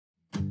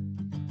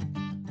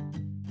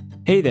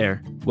Hey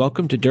there,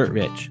 welcome to Dirt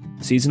Rich,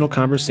 seasonal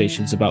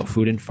conversations about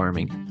food and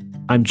farming.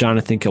 I'm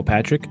Jonathan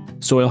Kilpatrick,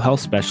 soil health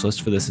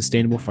specialist for the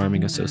Sustainable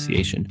Farming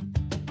Association.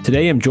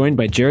 Today I'm joined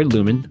by Jared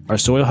Lumen, our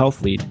soil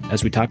health lead,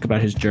 as we talk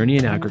about his journey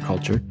in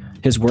agriculture,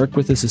 his work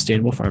with the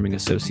Sustainable Farming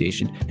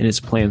Association, and his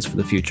plans for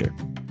the future.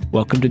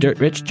 Welcome to Dirt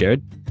Rich,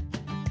 Jared.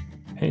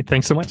 Hey,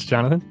 thanks so much,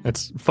 Jonathan.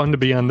 It's fun to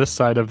be on this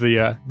side of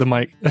the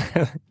mic.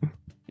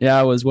 Yeah,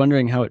 I was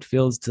wondering how it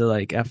feels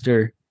to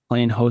after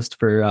playing host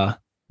for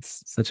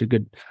such a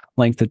good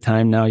length of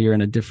time. Now you're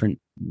in a different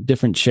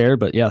chair,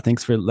 but yeah,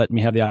 thanks for letting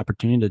me have the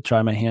opportunity to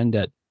try my hand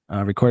at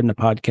recording a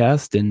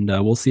podcast, and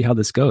we'll see how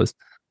this goes.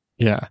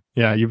 Yeah,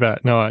 you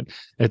bet. No,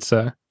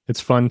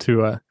 it's fun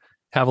to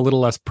have a little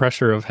less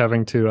pressure of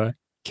having to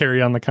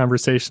carry on the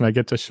conversation. I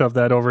get to shove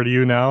that over to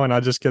you now, and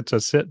I just get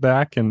to sit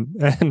back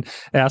and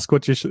ask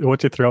what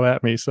you throw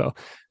at me. So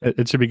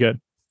it should be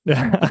good.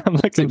 Yeah, I'm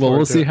looking forward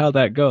we'll to see it. how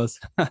that goes.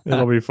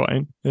 It'll be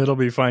fine.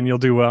 You'll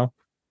do well.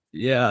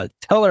 Yeah,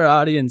 tell our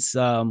audience,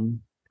 tell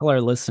our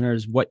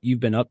listeners what you've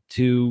been up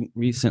to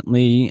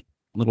recently.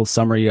 A little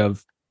summary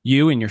of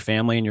you and your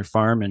family and your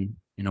farm, and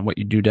what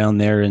you do down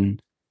there in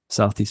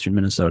southeastern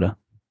Minnesota.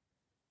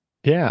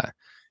 Yeah.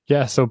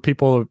 So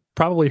people have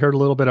probably heard a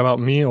little bit about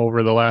me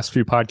over the last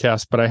few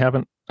podcasts, but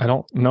I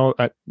don't know.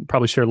 I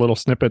probably share little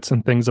snippets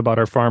and things about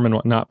our farm and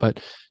whatnot,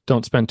 but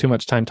don't spend too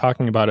much time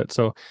talking about it.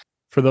 So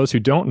for those who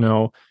don't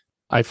know,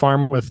 I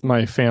farm with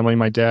my family,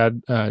 my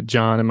dad,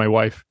 John, and my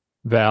wife,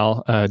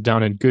 Val,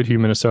 down in Goodhue,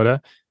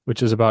 Minnesota,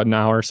 which is about an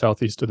hour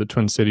southeast of the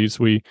Twin Cities.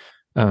 We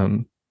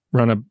run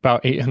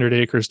about 800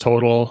 acres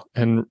total,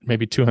 and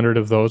maybe 200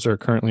 of those are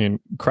currently in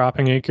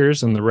cropping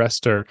acres, and the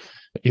rest are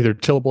either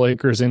tillable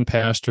acres in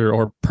pasture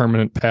or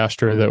permanent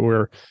pasture that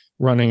we're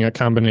running a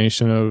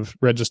combination of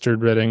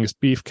registered red Angus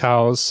beef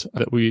cows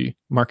that we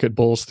market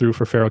bulls through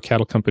for Farrow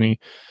Cattle Company,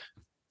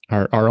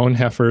 our own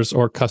heifers,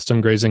 or custom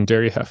grazing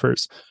dairy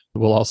heifers.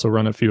 We'll also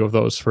run a few of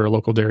those for a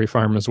local dairy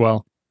farm as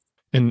well.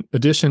 In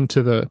addition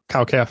to the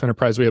cow-calf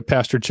enterprise, we have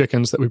pastured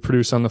chickens that we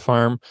produce on the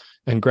farm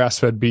and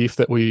grass-fed beef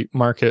that we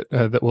market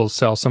that we'll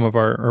sell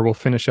we'll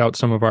finish out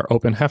some of our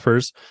open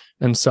heifers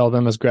and sell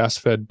them as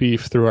grass-fed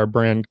beef through our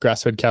brand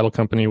Grass-Fed Cattle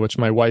Company, which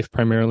my wife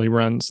primarily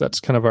runs. That's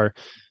kind of our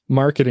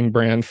marketing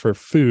brand for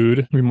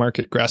food. We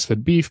market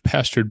grass-fed beef,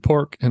 pastured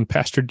pork, and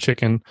pastured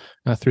chicken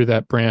through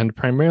that brand,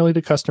 primarily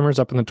to customers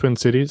up in the Twin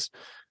Cities,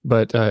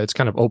 but it's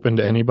kind of open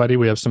to anybody.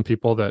 We have some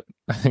people that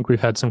I think we've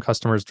had some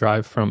customers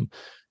drive from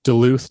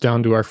Duluth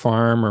down to our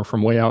farm or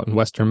from way out in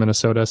western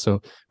Minnesota.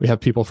 So we have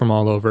people from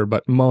all over,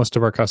 but most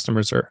of our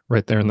customers are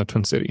right there in the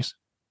Twin Cities.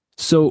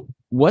 So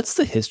what's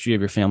the history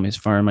of your family's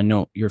farm? I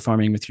know you're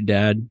farming with your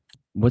dad.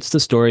 What's the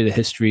story, the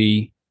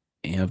history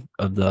of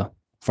the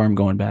farm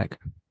going back?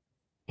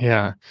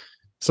 Yeah.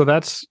 So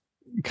that's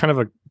kind of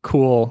a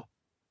cool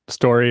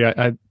story.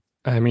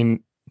 I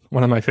mean,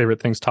 one of my favorite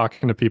things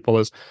talking to people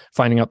is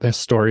finding out the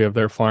story of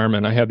their farm.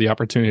 And I had the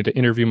opportunity to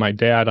interview my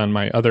dad on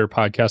my other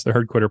podcast, the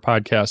Herd Quitter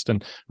podcast,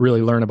 and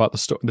really learn about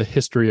the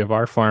history of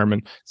our farm.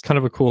 And it's kind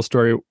of a cool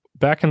story.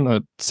 Back in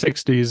the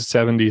 60s,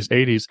 70s,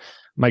 80s,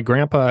 my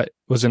grandpa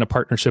was in a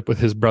partnership with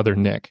his brother,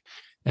 Nick.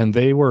 And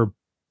they were,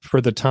 for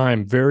the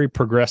time, very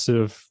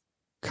progressive,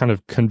 kind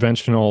of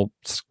conventional,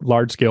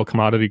 large-scale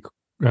commodity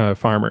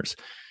farmers.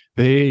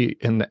 They,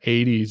 in the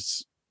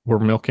 80s, were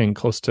milking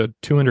close to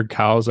 200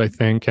 cows, I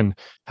think, and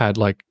had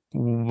like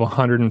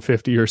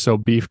 150 or so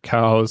beef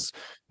cows.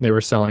 They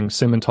were selling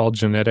Simmental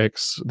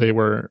genetics. They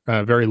were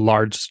very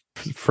large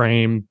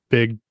frame,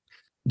 big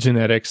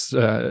genetics,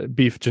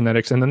 beef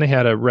genetics. And then they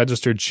had a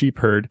registered sheep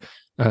herd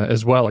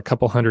as well, a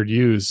couple hundred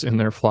ewes in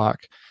their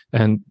flock.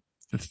 And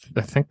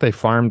I think they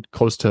farmed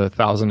close to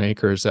 1,000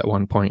 acres at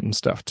one point and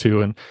stuff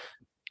too. And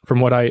from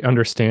what I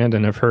understand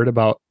and have heard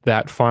about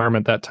that farm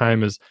at that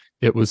time is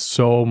it was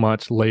so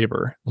much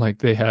labor. Like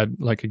they had,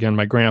 again,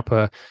 my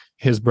grandpa,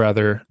 his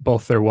brother,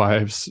 both their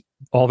wives,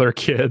 all their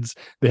kids.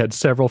 They had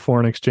several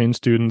foreign exchange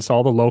students.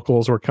 All the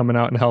locals were coming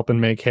out and helping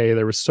make hay.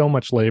 There was so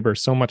much labor,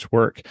 so much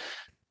work.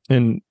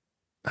 And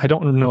I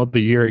don't know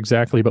the year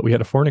exactly, but we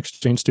had a foreign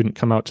exchange student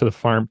come out to the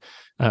farm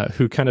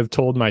who kind of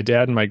told my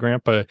dad and my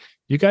grandpa,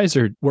 "You guys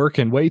are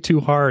working way too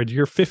hard.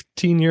 You're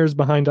 15 years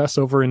behind us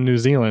over in New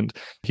Zealand."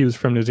 He was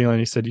from New Zealand.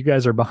 He said, "You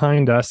guys are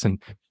behind us,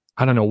 and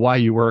I don't know why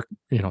you work,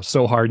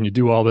 so hard and you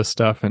do all this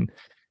stuff." And,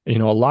 a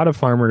lot of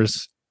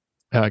farmers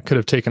could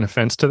have taken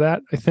offense to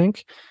that, I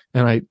think.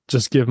 And I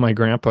just give my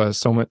grandpa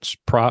so much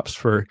props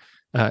for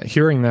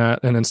hearing that.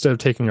 And instead of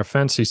taking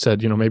offense, he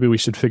said, maybe we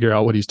should figure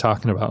out what he's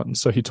talking about. And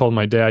so he told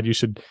my dad, "You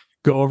should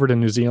go over to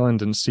New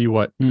Zealand and see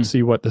what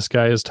this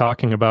guy is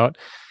talking about."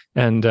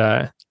 And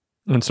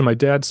so my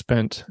dad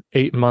spent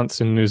 8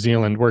 months in New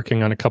Zealand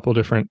working on a couple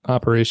different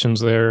operations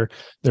there.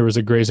 There was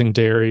a grazing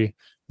dairy.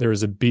 There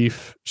was a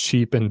beef,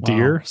 sheep, and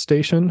deer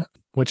station,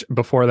 which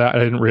before that, I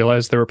didn't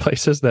realize there were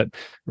places that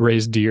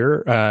raised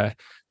deer.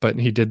 But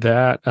he did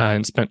that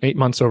and spent 8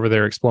 months over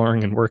there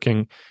exploring and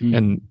working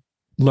and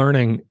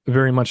learning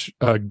very much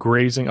a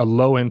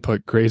low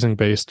input grazing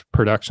based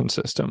production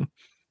system.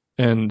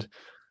 And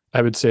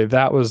I would say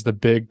that was the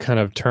big kind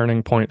of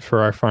turning point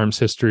for our farm's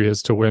history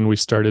as to when we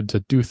started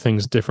to do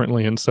things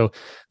differently. And so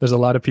there's a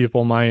lot of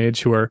people my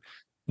age who are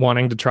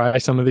wanting to try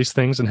some of these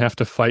things and have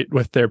to fight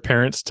with their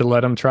parents to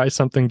let them try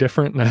something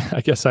different. And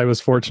I guess I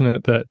was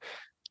fortunate that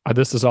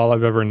this is all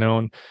I've ever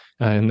known.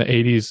 In the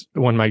 80s,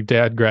 when my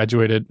dad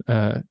graduated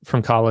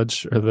from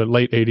college, or the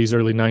late 80s,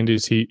 early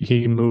 90s,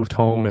 he moved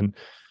home and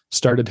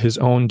started his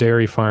own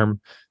dairy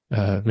farm,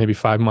 maybe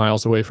 5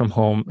 miles away from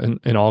home,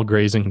 in all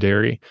grazing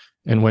dairy.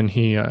 And when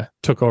he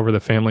took over the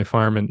family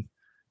farm in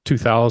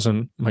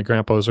 2000, my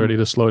grandpa was ready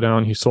to slow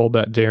down. He sold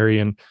that dairy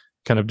and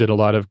kind of did a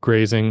lot of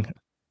grazing,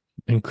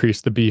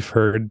 increased the beef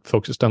herd,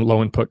 focused on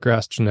low input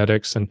grass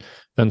genetics, and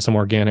then some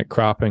organic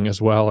cropping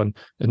as well. And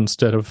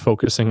instead of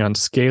focusing on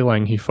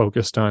scaling, he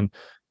focused on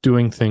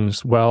doing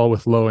things well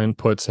with low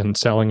inputs and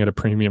selling at a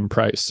premium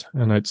price.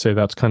 And I'd say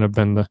that's kind of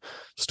been the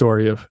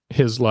story of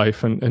his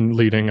life and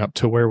leading up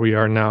to where we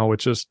are now,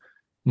 which is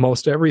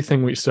most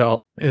everything we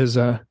sell is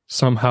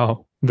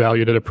somehow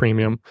valued at a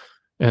premium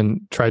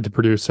and tried to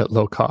produce at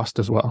low cost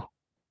as well.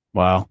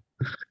 Wow.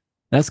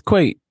 That's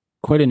quite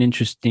an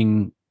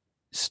interesting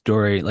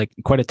story, like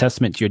quite a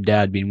testament to your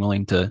dad being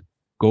willing to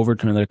go over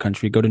to another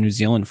country, go to New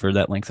Zealand for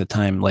that length of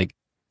time. Like,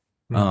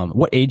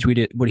 what age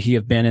would he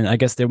have been? And I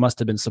guess there must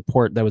have been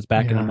support that was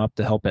backing him up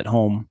to help at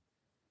home.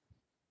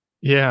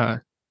 Yeah.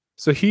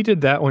 So he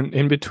did that when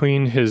in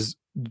between his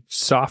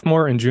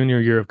sophomore and junior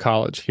year of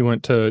college. He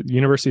went to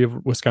University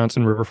of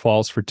Wisconsin River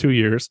Falls for 2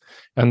 years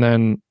and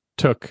then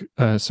took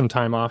some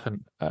time off.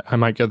 And I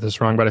might get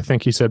this wrong, but I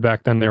think he said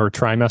back then they were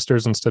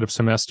trimesters instead of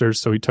semesters.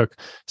 So he took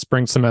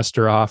spring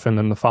semester off and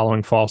then the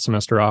following fall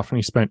semester off. And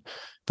he spent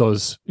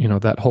those,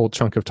 that whole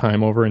chunk of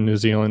time over in New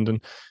Zealand.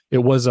 And it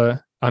was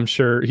I'm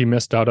sure he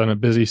missed out on a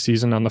busy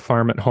season on the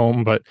farm at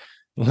home, but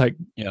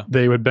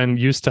they would been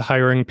used to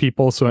hiring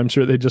people. So I'm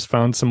sure they just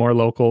found some more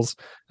locals.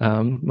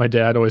 My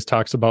dad always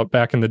talks about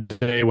back in the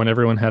day when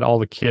everyone had all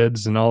the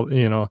kids and all,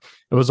 it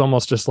was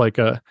almost just like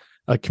a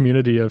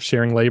community of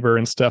sharing labor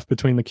and stuff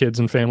between the kids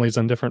and families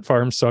on different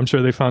farms. So I'm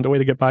sure they found a way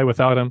to get by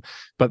without him.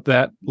 But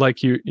that,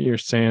 like you're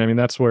saying, I mean,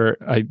 that's where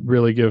I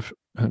really give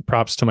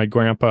props to my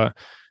grandpa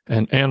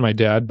and my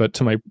dad, but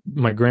to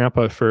my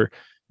grandpa for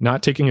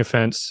not taking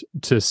offense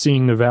to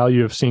seeing the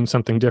value of seeing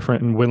something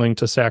different and willing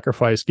to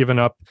sacrifice, giving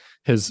up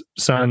his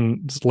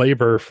son's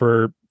labor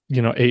for,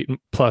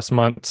 8+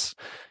 months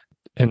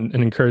and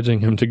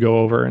encouraging him to go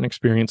over and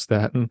experience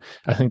that. And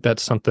I think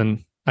that's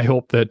something I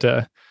hope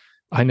that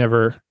I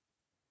never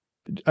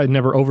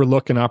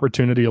overlook an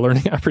opportunity, a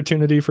learning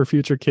opportunity for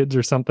future kids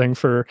or something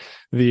for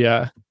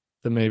the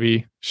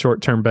maybe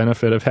short-term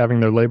benefit of having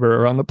their labor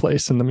around the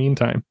place in the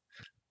meantime.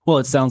 Well,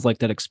 it sounds like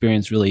that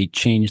experience really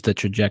changed the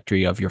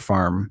trajectory of your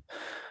farm.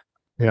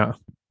 Yeah.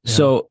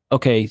 So,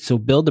 okay. So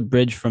build a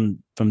bridge from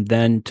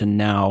then to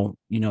now,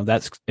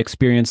 that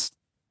experience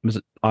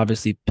was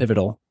obviously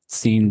pivotal,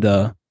 seeing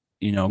the,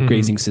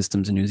 grazing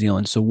systems in New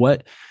Zealand. So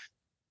what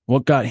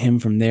got him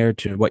from there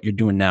to what you're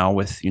doing now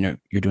with, you're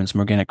doing some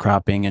organic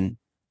cropping and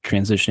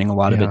transitioning a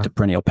lot of it to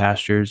perennial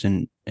pastures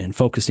and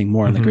focusing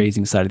more on the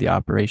grazing side of the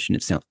operation,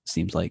 it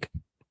seems like.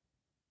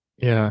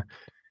 Yeah.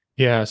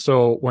 Yeah.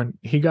 So when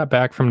he got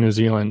back from New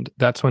Zealand,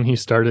 that's when he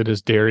started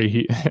his dairy.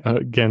 He,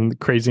 again,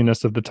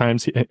 craziness of the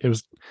times. It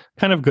was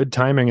kind of good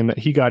timing in that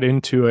he got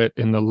into it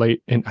in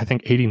I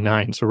think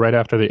 89. So right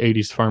after the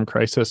 80s farm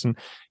crisis. And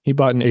he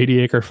bought an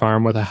 80-acre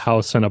farm with a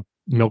house and a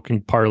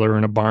milking parlor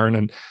and a barn.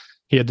 And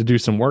he had to do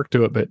some work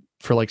to it, but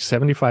for like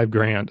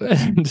 $75,000.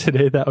 And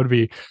today that would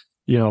be,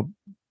 $1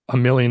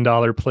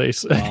 million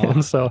place. Wow.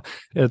 And so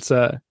it's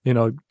kind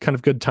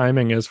of good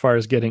timing as far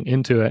as getting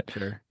into it.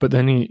 Sure. But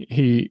then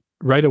he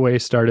right away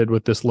started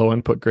with this low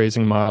input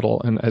grazing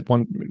model and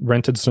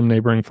rented some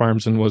neighboring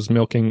farms and was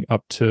milking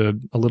up to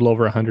a little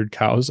over 100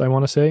 cows, I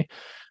want to say,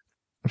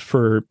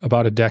 for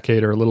about a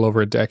decade or a little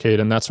over a decade.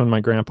 And that's when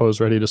my grandpa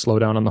was ready to slow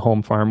down on the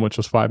home farm, which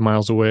was 5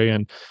 miles away.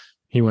 And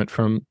he went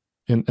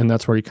and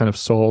that's where he kind of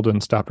sold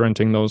and stopped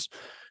renting those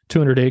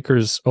 200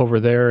 acres over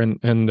there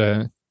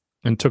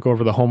and took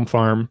over the home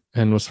farm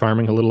and was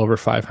farming a little over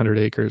 500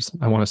 acres,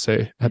 I want to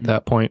say, at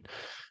that point.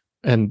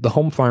 And the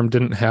home farm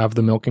didn't have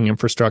the milking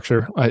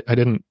infrastructure. I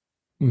didn't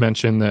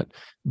mention that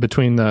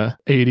between the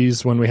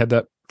 80s, when we had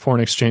that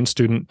foreign exchange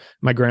student,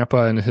 my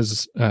grandpa and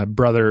his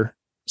brother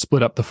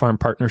split up the farm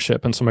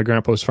partnership. And so my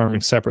grandpa was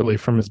farming separately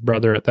from his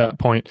brother at that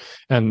point,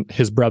 and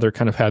his brother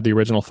kind of had the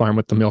original farm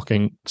with the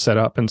milking set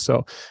up. And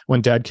so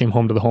when dad came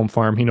home to the home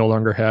farm, he no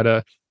longer had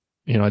a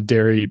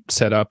dairy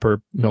set up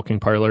or milking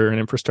parlor and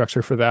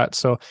infrastructure for that.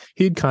 So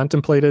he'd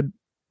contemplated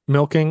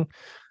milking,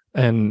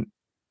 and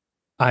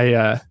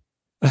I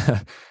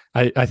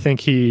think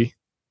he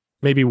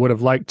maybe would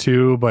have liked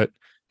to, but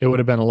it would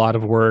have been a lot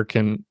of work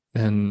and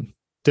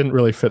didn't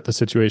really fit the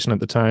situation at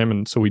the time.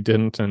 And so we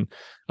didn't. And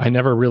I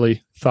never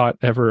really thought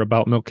ever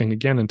about milking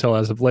again until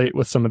as of late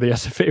with some of the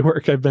SFA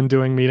work I've been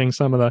doing, meeting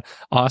some of the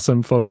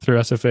awesome folks through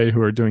SFA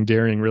who are doing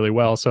dairying really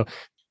well. So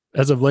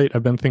as of late,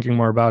 I've been thinking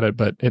more about it,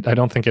 but I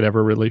don't think it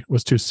ever really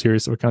was too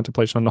serious of a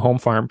contemplation on the home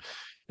farm.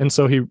 And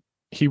so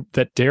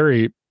that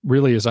dairy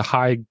really is a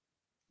high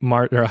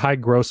or a high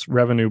gross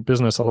revenue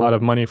business. A lot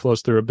of money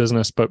flows through a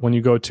business, but when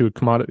you go to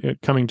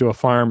coming to a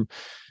farm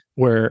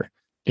where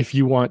if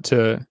you want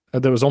to,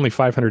 there was only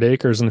 500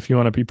 acres, and if you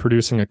want to be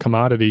producing a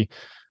commodity,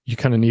 you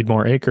kind of need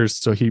more acres.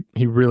 So he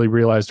really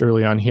realized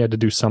early on he had to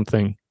do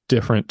something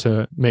different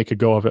to make a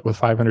go of it with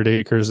 500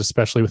 acres,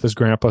 especially with his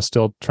grandpa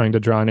still trying to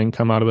draw an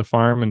income out of the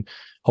farm and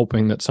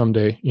hoping that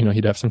someday,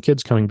 he'd have some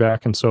kids coming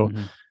back. And so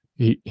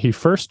he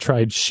first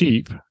tried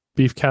sheep,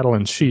 beef cattle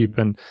and sheep,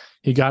 and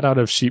he got out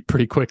of sheep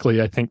pretty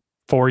quickly. I think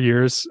 4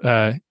 years,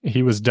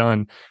 he was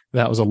done.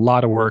 That was a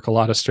lot of work, a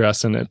lot of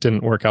stress, and it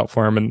didn't work out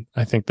for him. And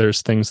I think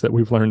there's things that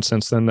we've learned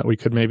since then that we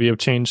could maybe have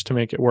changed to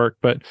make it work,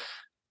 but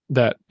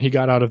that he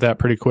got out of that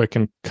pretty quick.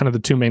 And kind of the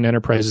two main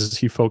enterprises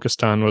he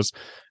focused on was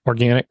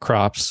organic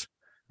crops,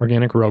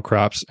 organic row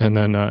crops, and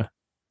then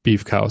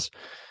beef cows.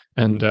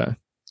 And the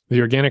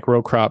organic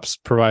row crops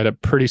provide a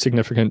pretty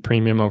significant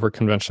premium over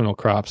conventional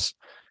crops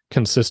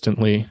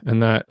consistently,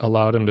 and that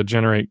allowed him to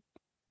generate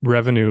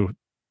revenue,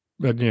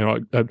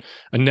 a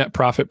net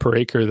profit per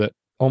acre that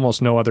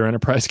almost no other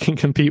enterprise can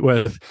compete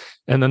with.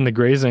 And then the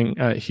grazing,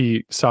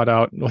 he sought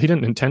out, well, he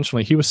didn't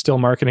intentionally, he was still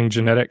marketing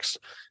genetics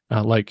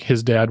like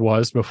his dad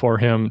was before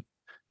him,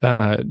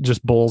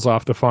 just bulls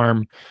off the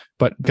farm,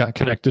 but got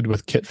connected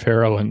with Kit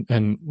Farrow,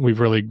 and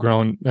we've really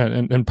grown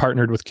and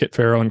partnered with Kit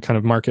Farrow and kind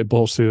of market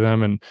bulls through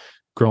them and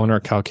grown our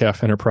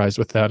cow-calf enterprise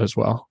with that as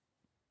well.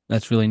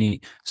 That's really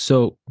neat.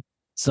 So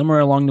somewhere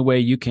along the way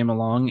you came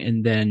along,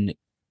 and then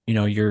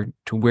you're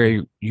to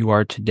where you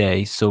are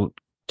today. So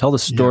tell the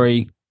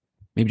story,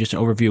 maybe just an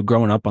overview of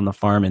growing up on the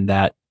farm in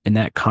that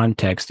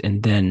context,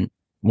 and then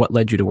what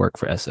led you to work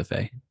for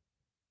SFA.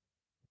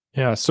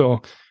 Yeah,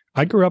 so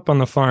I grew up on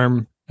the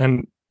farm,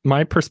 and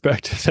my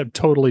perspectives have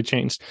totally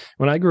changed.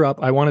 When I grew up,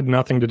 I wanted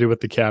nothing to do with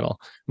the cattle.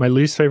 My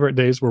least favorite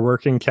days were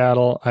working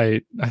cattle.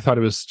 I thought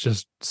it was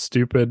just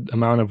stupid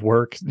amount of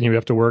work. You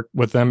have to work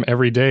with them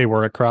every day,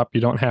 where a crop you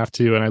don't have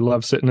to. And I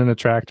love sitting in a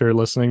tractor,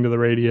 listening to the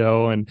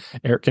radio and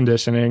air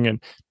conditioning.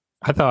 And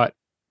I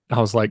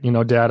was like,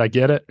 Dad, I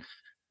get it.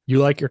 You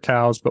like your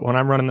cows, but when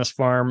I'm running this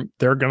farm,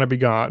 they're going to be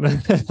gone.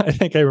 I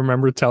think I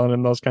remember telling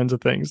him those kinds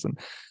of things. And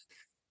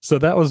so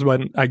that was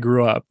when I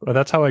grew up.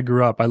 That's how I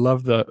grew up. I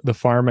love the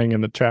farming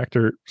and the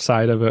tractor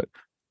side of it.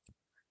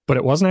 But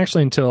it wasn't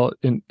actually until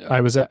I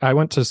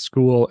went to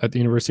school at the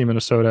University of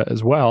Minnesota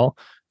as well,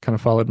 kind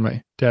of followed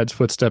my dad's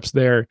footsteps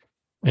there.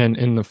 And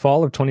in the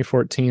fall of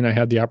 2014, I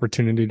had the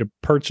opportunity to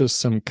purchase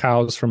some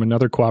cows from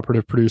another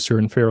cooperative producer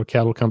in Farrow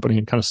Cattle Company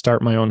and kind of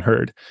start my own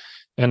herd.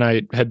 And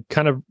I had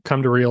kind of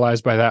come to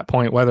realize by that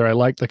point, whether I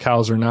liked the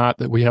cows or not,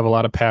 that we have a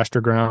lot of pasture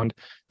ground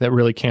that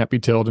really can't be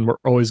tilled, and we're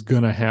always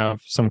going to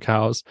have some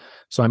cows.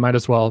 So I might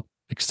as well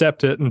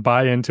accept it and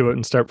buy into it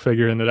and start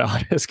figuring it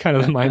out. It's kind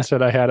of the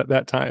mindset I had at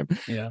that time.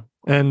 Yeah.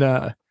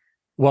 And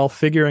while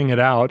figuring it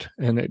out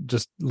and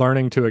just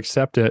learning to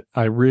accept it,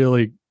 I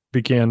really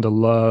began to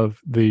love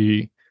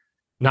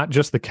not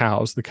just the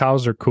cows. The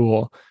cows are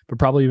cool, but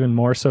probably even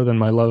more so than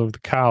my love of the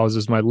cows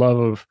is my love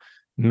of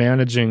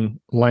managing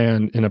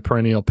land in a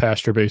perennial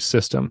pasture-based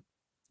system,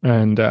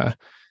 and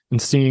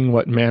seeing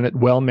what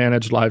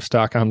well-managed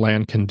livestock on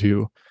land can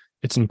do.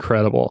 It's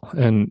incredible,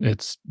 and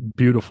it's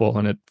beautiful,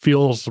 and it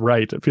feels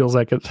right. It feels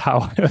like it's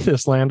how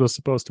this land was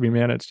supposed to be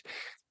managed.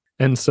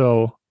 And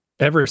so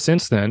ever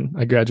since then,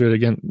 I graduated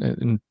again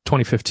in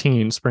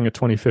 2015, spring of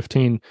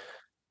 2015.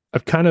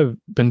 I've kind of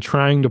been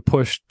trying to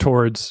push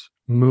towards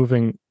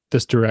moving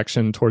this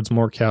direction towards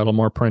more cattle,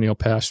 more perennial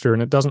pasture.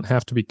 And it doesn't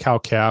have to be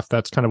cow-calf.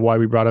 That's kind of why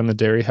we brought in the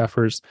dairy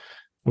heifers,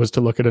 was to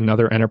look at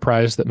another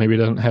enterprise that maybe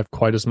doesn't have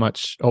quite as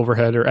much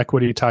overhead or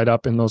equity tied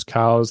up in those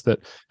cows, that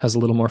has a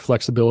little more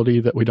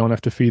flexibility, that we don't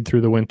have to feed through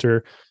the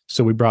winter.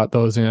 So we brought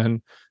those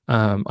in.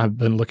 I've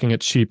been looking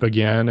at sheep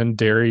again and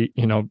dairy,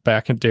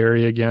 back at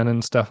dairy again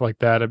and stuff like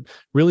that. I've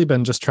really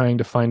been just trying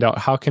to find out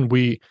how can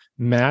we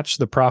match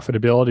the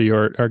profitability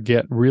or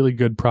get really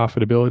good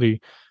profitability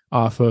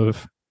off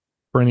of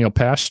perennial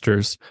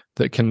pastures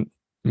that can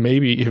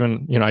maybe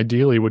even,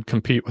 ideally would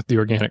compete with the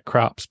organic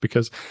crops.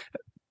 Because,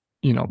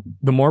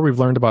 the more we've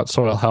learned about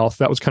soil health,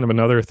 that was kind of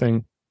another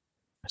thing.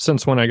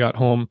 Since when I got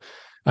home,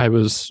 I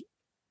was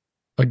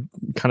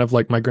kind of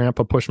like my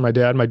grandpa pushed my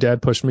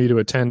dad pushed me to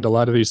attend a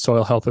lot of these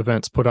soil health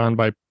events put on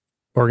by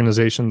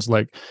organizations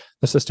like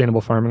the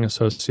Sustainable Farming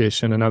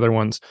Association and other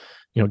ones.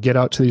 Get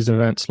out to these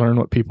events, learn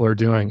what people are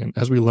doing. And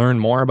as we learn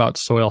more about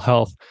soil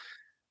health,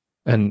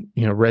 and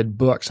read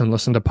books and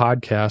listened to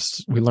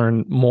podcasts, we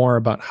learn more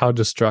about how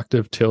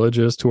destructive tillage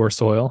is to our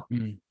soil.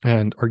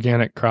 And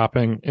organic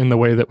cropping in the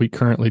way that we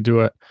currently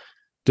do it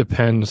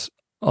depends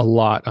a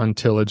lot on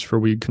tillage for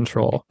weed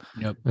control.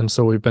 Yep. And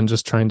so we've been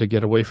just trying to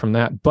get away from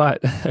that.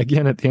 But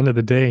again, at the end of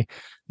the day,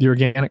 the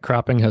organic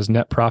cropping has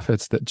net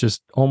profits that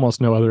just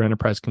almost no other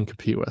enterprise can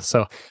compete with.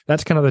 So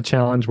that's kind of the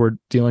challenge we're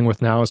dealing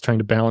with now, is trying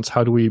to balance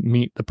how do we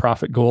meet the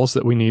profit goals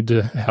that we need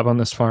to have on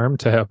this farm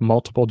to have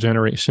multiple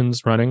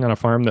generations running on a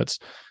farm that's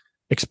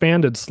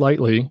expanded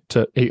slightly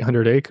to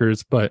 800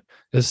 acres, but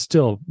is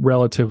still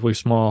relatively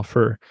small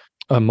for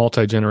a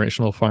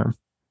multi-generational farm.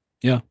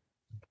 Yeah.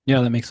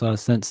 Yeah, that makes a lot of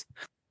sense.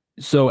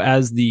 So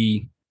as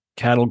the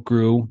cattle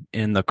grew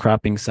and the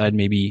cropping side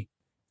maybe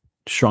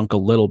shrunk a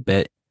little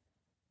bit,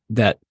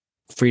 that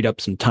freed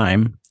up some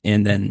time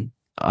and then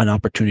an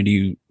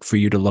opportunity for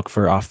you to look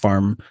for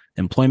off-farm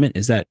employment.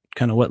 Is that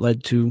kind of what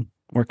led to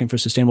working for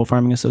Sustainable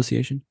Farming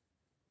Association?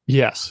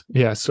 Yes.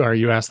 Yeah. Sorry,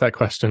 you asked that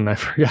question. I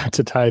forgot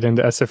to tie it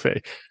into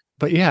SFA.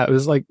 But yeah, it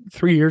was like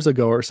 3 years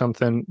ago or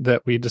something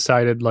that we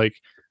decided like,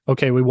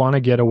 okay, we want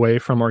to get away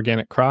from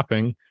organic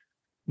cropping.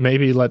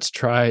 Maybe let's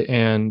try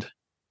and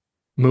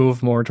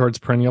move more towards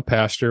perennial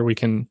pasture. We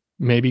can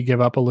maybe give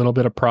up a little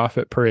bit of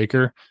profit per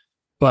acre,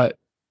 but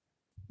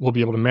we'll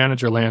be able to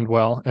manage our land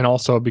well. And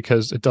also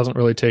because it doesn't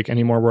really take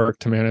any more work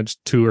to manage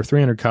 200 or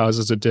 300 cows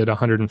as it did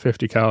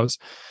 150 cows,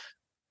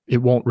 it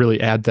won't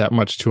really add that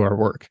much to our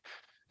work.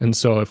 And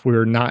so if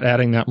we're not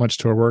adding that much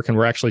to our work and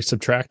we're actually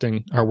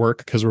subtracting our work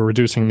because we're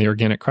reducing the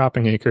organic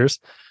cropping acres,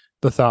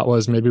 the thought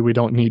was maybe we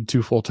don't need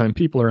 2 full-time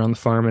people around the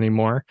farm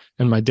anymore.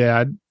 And my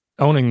dad,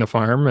 owning the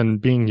farm and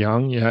being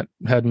young, yet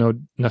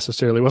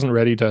wasn't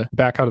ready to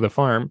back out of the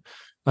farm,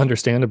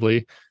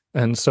 understandably.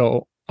 And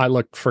so I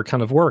looked for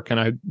kind of work, and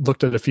I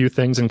looked at a few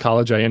things in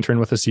college. I interned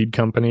with a seed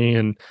company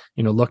and,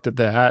 looked at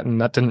that, and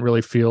that didn't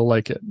really feel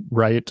like it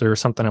right or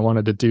something I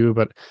wanted to do.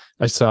 But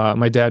I saw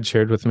my dad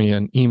shared with me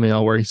an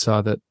email where he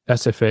saw that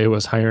SFA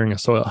was hiring a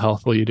soil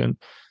health lead. And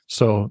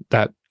so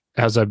that,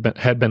 as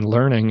had been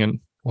learning and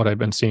what I've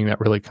been seeing, that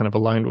really kind of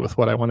aligned with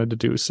what I wanted to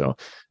do. So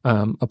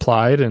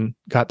applied and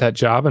got that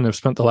job, and have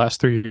spent the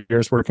last 3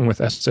 years working with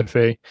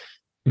SFA,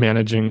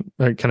 managing,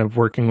 kind of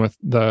working with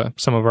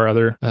some of our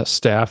other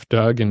staff,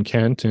 Doug and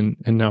Kent, and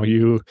now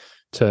you,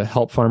 to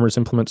help farmers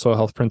implement soil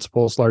health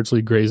principles.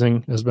 Largely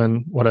grazing has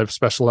been what I've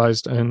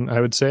specialized in,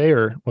 I would say,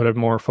 or what I've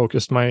more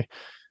focused my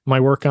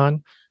work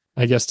on.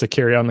 I guess to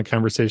carry on the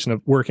conversation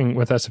of working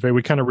with SFA,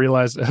 we kind of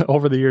realized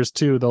over the years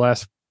too, the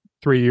last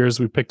 3 years,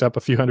 we picked up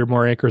a few hundred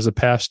more acres of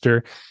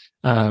pasture.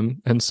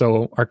 And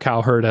so our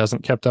cow herd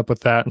hasn't kept up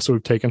with that. And so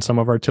we've taken some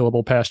of our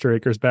tillable pasture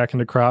acres back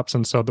into crops.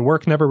 And so the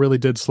work never really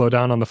did slow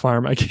down on the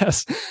farm, I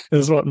guess,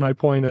 is what my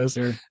point is.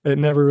 Sure. It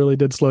never really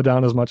did slow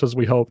down as much as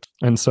we hoped.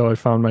 And so I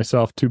found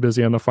myself too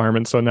busy on the farm.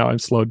 And so now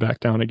I've slowed back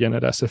down again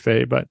at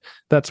SFA. But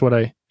that's what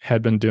I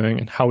had been doing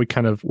and how we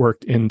kind of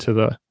worked into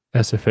the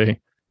SFA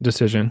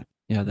decision.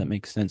 Yeah, that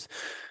makes sense.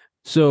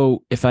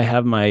 So if I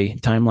have my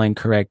timeline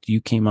correct, you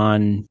came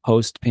on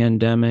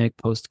post-pandemic,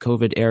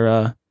 post-COVID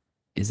era.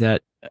 Is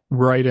that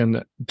right in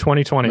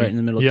 2020? Right in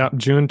the middle. Yeah,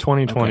 June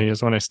 2020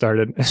 is when I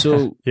started.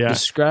 So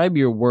describe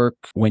your work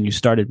when you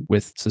started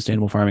with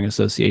Sustainable Farming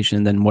Association,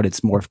 and then what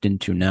it's morphed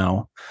into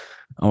now,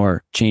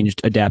 or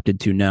changed, adapted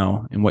to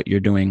now, and what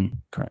you're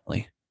doing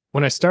currently.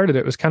 When I started,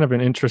 it was kind of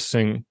an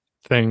interesting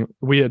thing.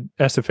 We had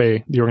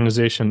SFA, the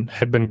organization,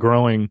 had been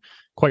growing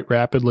quite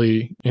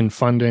rapidly in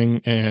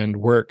funding and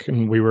work,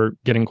 and we were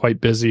getting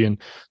quite busy.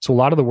 And so a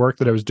lot of the work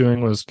that I was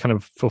doing was kind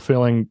of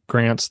fulfilling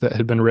grants that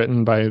had been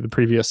written by the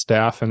previous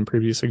staff and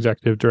previous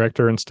executive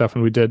director and stuff.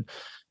 And we did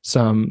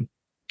some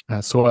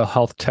soil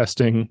health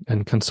testing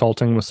and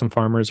consulting with some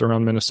farmers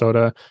around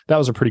Minnesota. That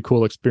was a pretty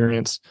cool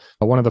experience.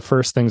 One of the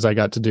first things I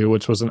got to do,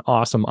 which was an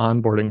awesome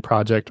onboarding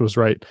project, was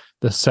write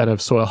the set of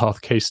soil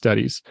health case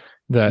studies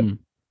that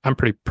I'm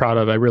pretty proud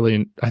of.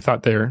 I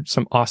thought they're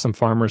some awesome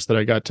farmers that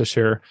I got to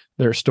share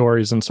their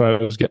stories. And so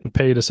I was getting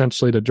paid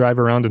essentially to drive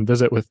around and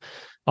visit with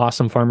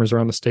awesome farmers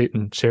around the state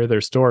and share their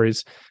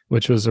stories,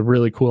 which was a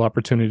really cool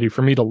opportunity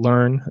for me to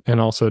learn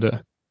and also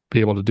to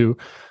be able to do.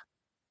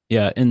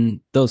 Yeah.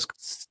 And those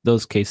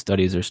case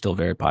studies are still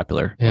very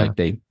popular. Yeah.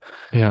 Like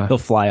they'll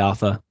fly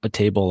off a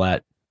table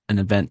at an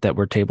event that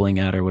we're tabling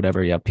at or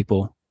whatever. Yeah.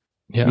 People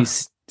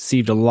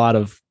received a lot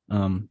of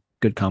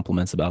good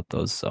compliments about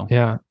those. So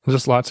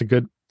just lots of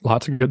good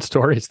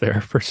stories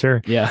there for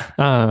sure.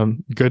 Yeah.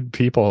 Good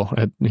people.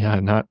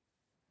 Not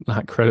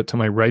credit to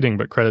my writing,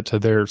 but credit to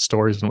their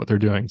stories and what they're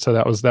doing. So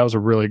that was a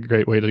really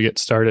great way to get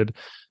started.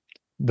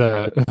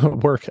 The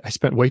work, I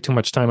spent way too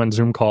much time on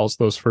Zoom calls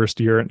those first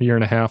year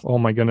and a half. Oh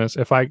my goodness.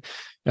 If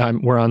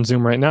we're on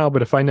Zoom right now,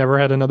 but if I never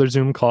had another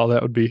Zoom call,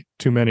 that would be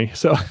too many.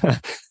 So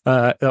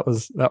that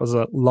was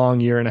a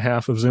long year and a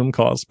half of Zoom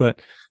calls. But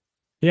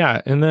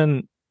yeah. And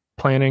then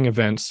planning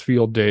events,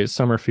 field days,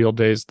 summer field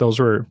days, those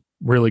were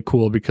really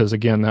cool because,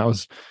 again, that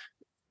was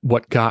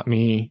what got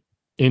me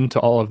into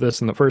all of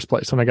this in the first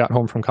place. When I got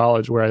home from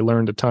college, where I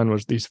learned a ton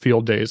was these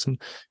field days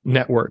and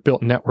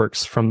built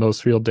networks from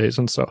those field days.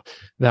 And so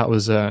that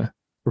was a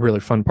really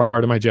fun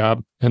part of my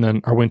job. And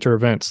then our winter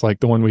events, like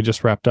the one we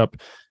just wrapped up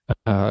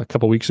a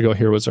couple of weeks ago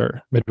here, was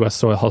our Midwest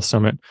Soil Health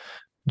Summit.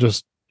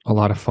 Just a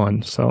lot of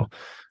fun. So,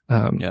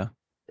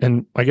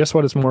 and I guess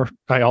what is more,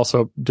 I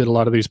also did a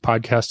lot of these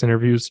podcast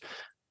interviews,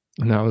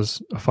 and that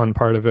was a fun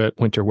part of it.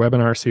 Winter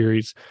webinar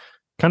series,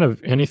 kind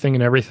of anything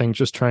and everything,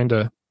 just trying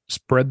to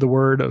spread the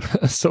word of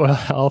soil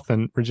health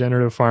and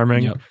regenerative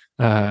farming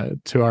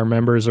to our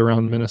members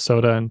around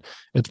Minnesota. And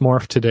it's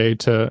morphed today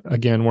to,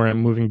 again, where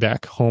I'm moving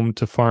back home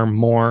to farm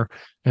more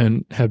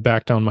and have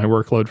backed down my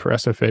workload for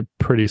SFA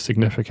pretty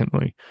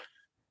significantly.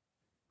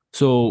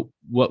 So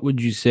what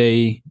would you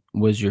say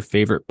was your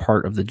favorite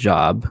part of the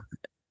job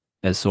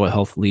as soil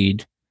health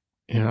lead?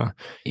 Yeah.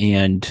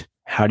 And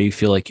how do you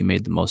feel like you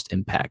made the most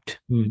impact?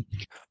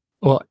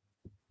 Well,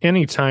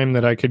 any time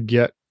that I could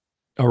get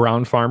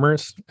around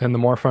farmers, and the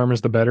more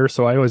farmers, the better.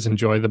 So I always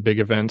enjoy the big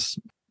events.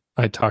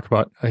 I talk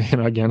about,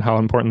 again, how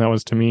important that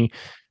was to me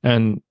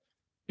and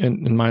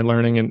in my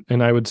learning.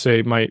 And I would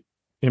say my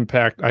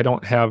impact, I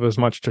don't have as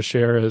much to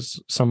share as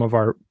some of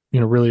our,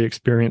 really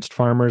experienced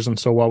farmers. And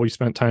so while we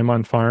spent time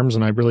on farms,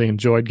 and I really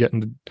enjoyed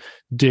getting to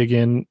dig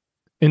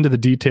into the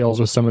details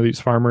with some of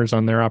these farmers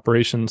on their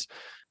operations,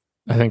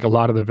 I think a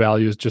lot of the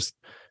value is just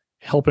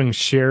helping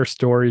share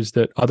stories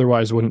that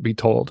otherwise wouldn't be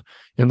told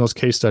in those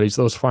case studies.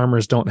 Those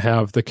farmers don't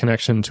have the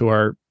connection to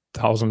our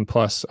 1,000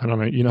 plus, I don't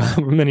know,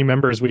 how many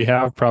members we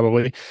have,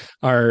 probably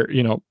are,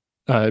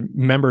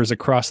 members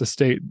across the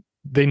state.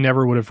 They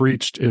never would have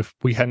reached if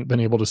we hadn't been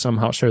able to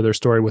somehow share their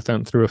story with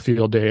them through a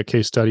field day, a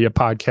case study, a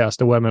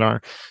podcast, a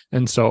webinar.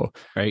 And so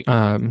Right.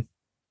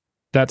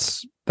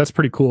 That's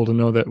pretty cool to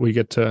know that we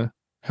get to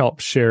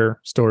help share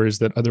stories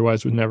that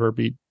otherwise would never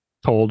be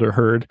told or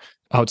heard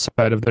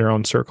outside of their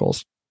own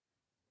circles.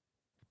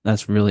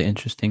 That's really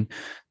interesting.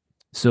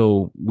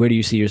 So where do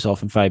you see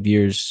yourself in 5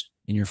 years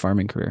in your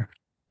farming career?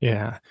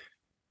 Yeah.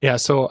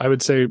 So I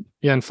would say,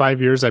 in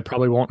 5 years, I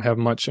probably won't have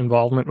much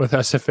involvement with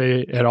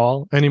SFA at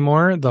all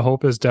anymore. The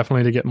hope is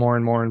definitely to get more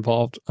and more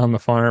involved on the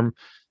farm.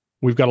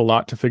 We've got a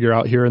lot to figure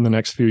out here in the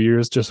next few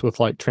years, just with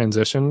like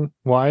transition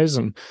wise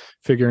and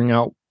figuring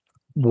out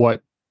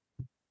what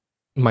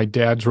my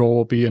dad's role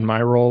will be and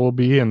my role will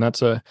be. And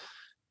that's a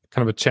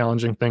kind of a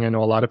challenging thing. I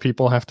know a lot of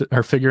people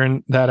are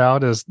figuring that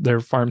out as their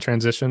farm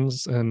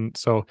transitions. And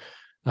so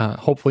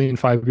hopefully in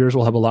 5 years,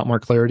 we'll have a lot more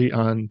clarity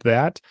on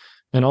that.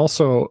 And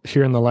also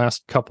here in the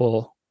last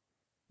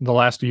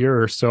year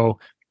or so,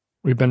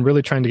 we've been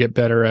really trying to get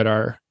better at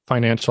our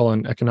financial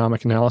and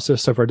economic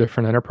analysis of our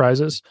different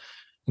enterprises.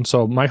 And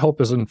so my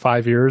hope is in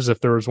 5 years,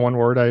 if there was one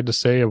word I had to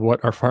say of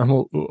what our farm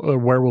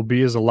where we'll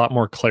be, is a lot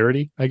more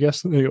clarity, I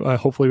guess.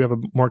 Hopefully we have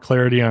more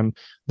clarity on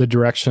the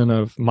direction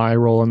of my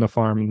role in the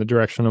farm and the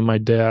direction of my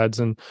dad's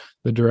and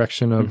the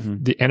direction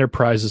of the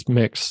enterprises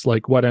mix,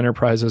 like what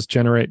enterprises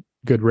generate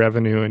good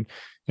revenue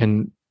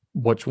and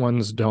which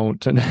ones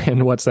don't,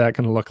 and what's that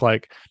going to look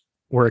like.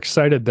 We're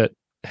excited that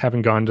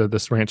having gone to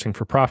this Ranching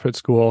for Profit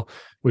school,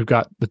 we've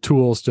got the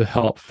tools to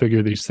help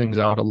figure these things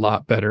out a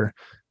lot better,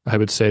 I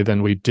would say,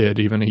 than we did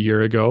even a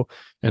year ago.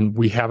 And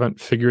we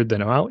haven't figured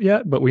them out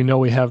yet, but we know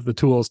we have the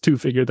tools to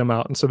figure them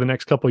out. And so the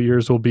next couple of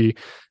years will be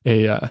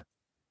a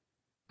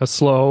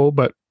slow,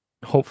 but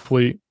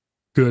hopefully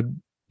good,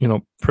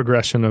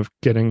 progression of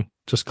getting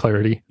just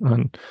clarity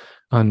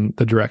on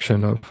the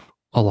direction of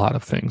a lot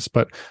of things.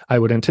 But I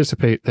would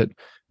anticipate that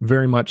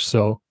very much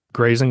so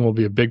grazing will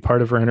be a big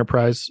part of our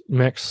enterprise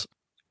mix.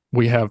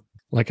 We have,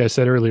 like I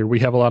said earlier, we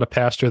have a lot of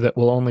pasture that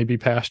will only be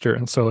pasture.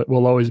 And so it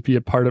will always be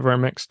a part of our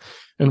mix.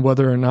 And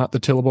whether or not the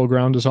tillable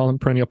ground is all in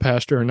perennial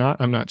pasture or not,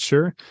 I'm not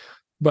sure.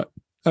 But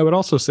I would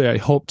also say I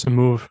hope to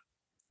move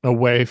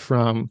away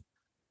from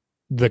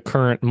the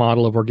current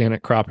model of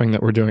organic cropping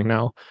that we're doing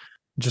now,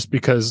 just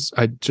because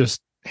I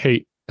just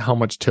hate how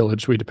much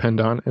tillage we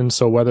depend on. And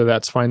so whether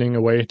that's finding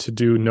a way to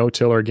do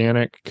no-till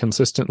organic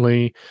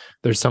consistently,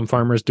 there's some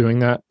farmers doing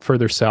that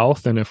further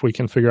south. And if we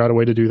can figure out a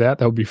way to do that,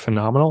 that would be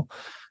phenomenal.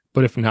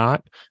 But if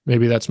not,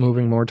 maybe that's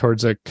moving more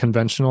towards a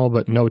conventional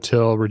but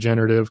no-till,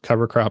 regenerative,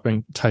 cover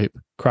cropping type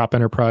crop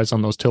enterprise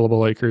on those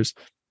tillable acres.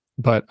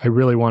 But I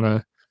really want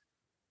to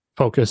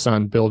focus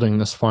on building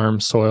this farm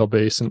soil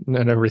base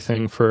and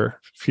everything for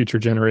future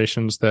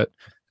generations. At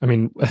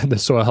the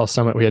Soil Health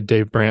Summit, we had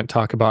Dave Brandt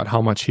talk about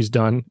how much he's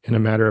done in a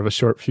matter of a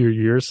short few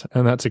years.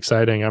 And that's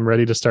exciting. I'm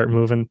ready to start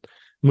moving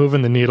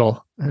the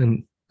needle,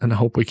 and I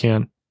hope we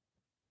can.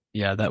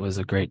 Yeah, that was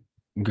a great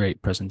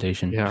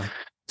presentation. Yeah.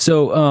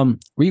 So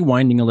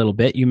rewinding a little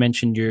bit, you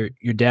mentioned your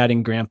dad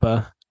and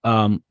grandpa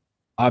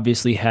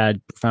obviously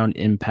had profound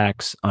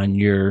impacts on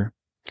your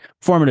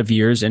formative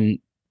years and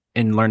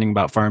learning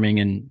about farming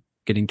and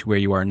getting to where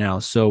you are now.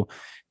 So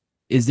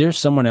is there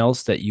someone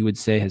else that you would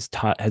say has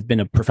been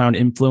a profound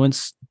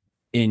influence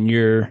in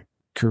your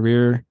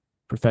career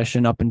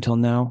profession up until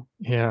now?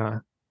 Yeah.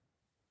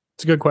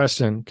 It's a good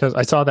question, because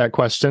I saw that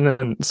question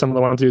and some of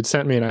the ones you had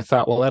sent me, and I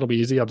thought, well, that'll be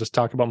easy. I'll just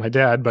talk about my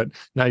dad. But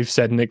now you've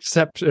said an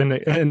exception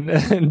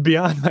and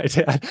beyond my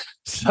dad.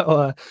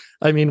 So,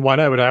 one,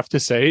 I would have to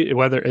say,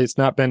 whether it's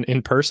not been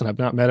in person, I've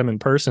not met him in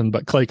person,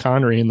 but Clay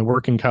Connery in the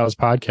Working Cows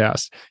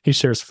podcast, he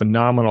shares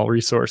phenomenal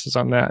resources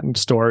on that and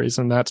stories.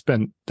 And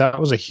that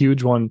was a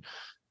huge one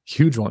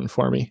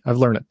for me. I've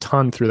learned a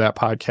ton through that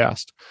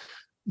podcast.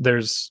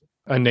 There's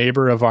a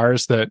neighbor of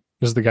ours that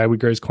is the guy we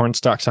graze corn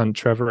stalks on,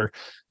 Trevor,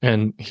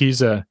 and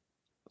he's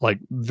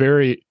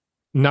very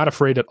not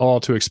afraid at all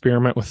to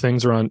experiment with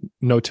things around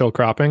no-till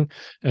cropping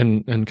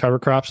and cover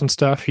crops and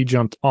stuff. He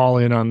jumped all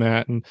in on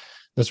that and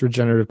this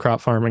regenerative crop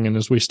farming. And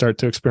as we start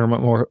to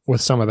experiment more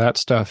with some of that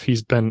stuff,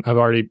 I've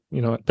already,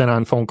 been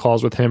on phone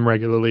calls with him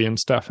regularly and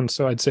stuff. And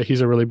so I'd say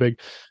he's a really big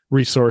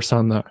resource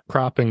on the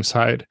cropping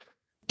side.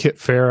 Kit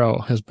Farrow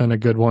has been a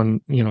good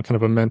one, kind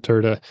of a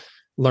mentor to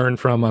learn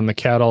from on the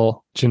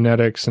cattle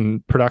genetics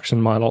and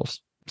production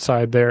models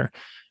side there.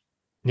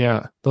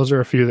 Yeah, those are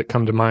a few that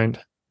come to mind.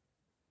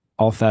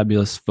 All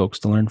fabulous folks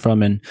to learn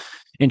from, and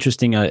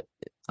interesting.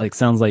 Like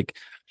sounds like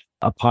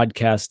a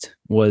podcast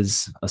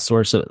was a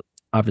source of.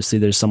 Obviously,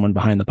 there's someone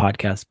behind the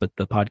podcast, but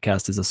the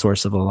podcast is a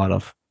source of a lot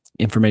of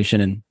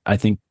information. And I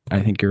think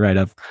you're right.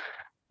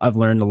 I've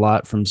learned a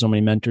lot from so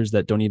many mentors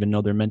that don't even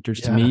know they're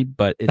mentors to me,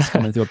 but it's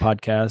coming through a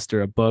podcast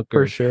or a book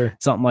For or sure.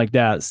 something like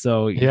that.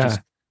 So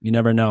you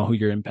never know who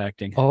you're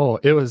impacting. Oh,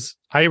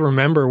 I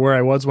remember where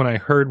I was when I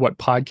heard what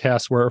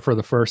podcasts were for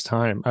the first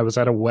time. I was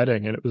at a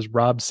wedding and it was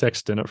Rob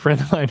Sexton, a friend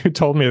of mine, who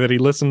told me that he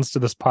listens to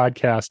this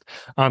podcast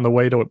on the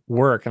way to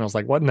work. And I was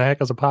like, what in the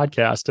heck is a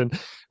podcast? And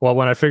well,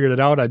 when I figured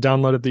it out, I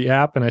downloaded the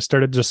app and I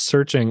started just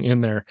searching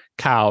in there,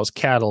 cows,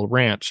 cattle,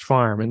 ranch,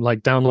 farm, and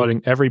like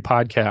downloading every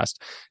podcast.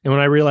 And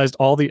when I realized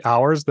all the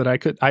hours that I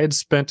had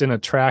spent in a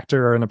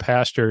tractor or in a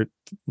pasture,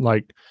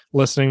 like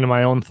listening to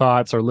my own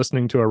thoughts or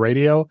listening to a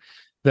radio,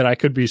 that I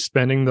could be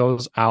spending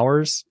those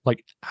hours,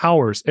 like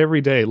hours every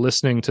day,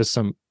 listening to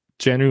some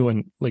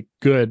genuine, like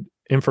good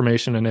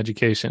information and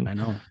education. I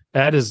know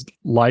that is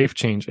life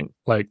changing.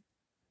 Like,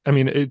 I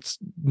mean, it's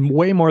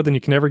way more than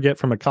you can ever get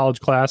from a college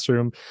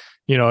classroom,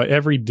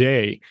 every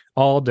day,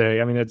 all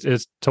day. I mean,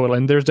 it's total.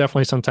 And there's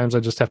definitely sometimes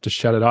I just have to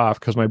shut it off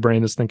because my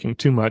brain is thinking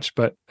too much.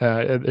 But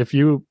if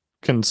you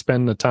can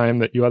spend the time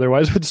that you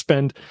otherwise would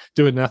spend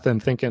doing nothing,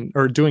 thinking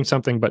or doing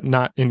something, but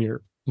not in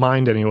your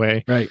mind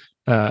anyway, right.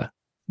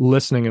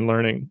 Listening and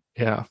learning.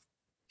 Yeah.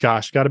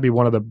 Gosh, got to be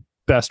one of the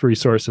best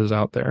resources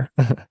out there.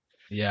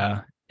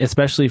 Yeah.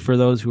 Especially for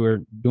those who are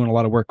doing a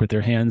lot of work with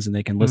their hands and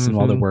they can listen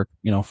while they work,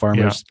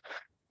 farmers,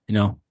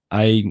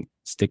 I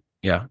stick,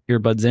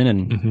 earbuds in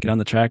and get on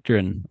the tractor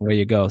and away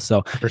you go.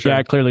 So sure.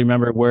 I clearly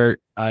remember where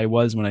I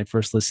was when I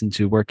first listened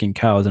to Working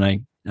Cows, and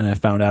I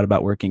found out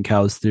about Working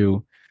Cows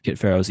through Kit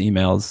Farrow's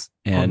emails.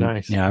 And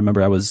nice. I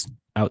remember I was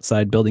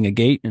outside building a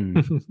gate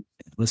and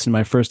listened to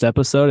my first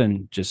episode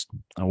and just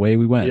away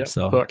we went.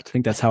 So hooked. I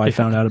think that's how I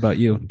found out about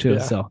you too.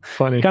 So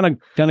funny, kind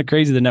of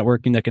crazy the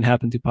networking that can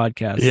happen through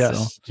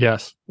podcasts.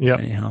 Yes. Yeah.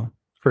 Anyhow,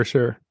 for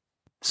sure.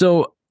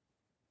 So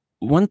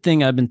one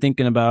thing I've been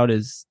thinking about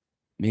is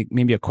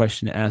maybe a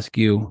question to ask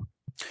you.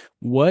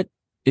 What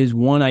is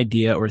one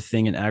idea or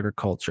thing in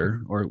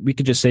agriculture, or we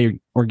could just say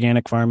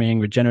organic farming,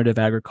 regenerative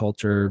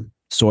agriculture,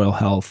 soil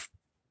health,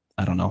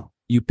 I don't know,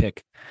 you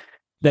pick,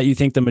 that you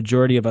think the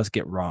majority of us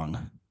get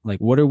wrong? Like,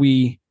 what are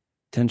we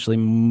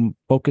potentially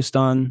focused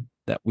on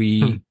that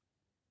we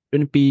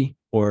shouldn't be,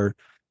 or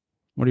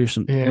what are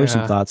some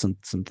thoughts on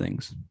some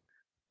things?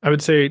 I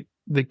would say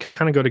they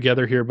kind of go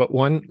together here, but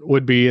one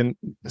would be in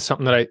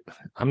something that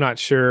I'm not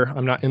sure,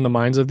 I'm not in the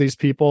minds of these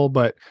people,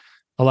 but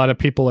a lot of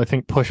people I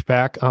think push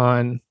back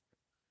on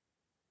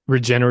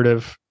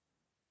regenerative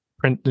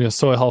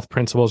soil health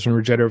principles and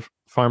regenerative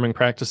farming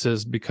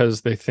practices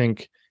because they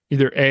think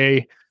either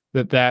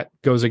that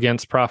goes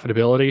against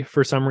profitability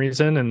for some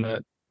reason, and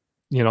that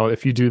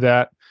if you do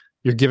that,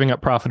 you're giving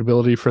up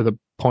profitability for the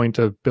point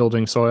of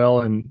building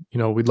soil. And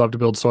we'd love to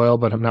build soil,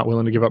 but I'm not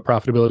willing to give up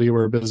profitability.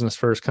 We're a business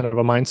first kind of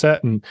a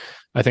mindset. And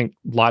I think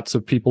lots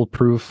of people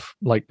prove,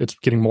 like, it's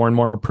getting more and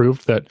more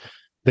proved that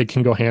they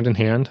can go hand in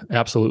hand.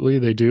 Absolutely,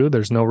 they do.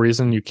 There's no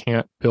reason you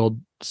can't build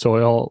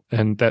soil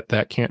and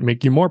that can't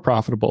make you more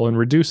profitable and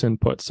reduce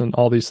inputs and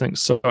all these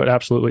things. So it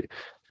absolutely,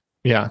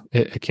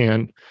 it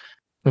can.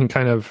 And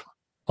kind of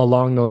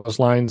along those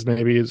lines,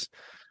 maybe, is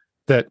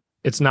that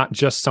it's not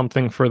just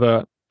something for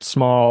the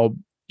small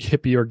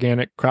hippie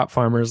organic crop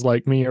farmers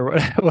like me or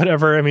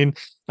whatever. I mean,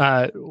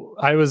 I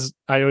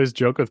always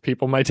joke with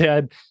people. My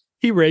dad,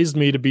 he raised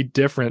me to be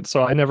different,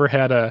 so I never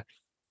had I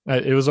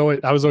was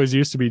always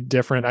used to be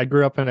different. I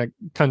grew up in a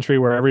country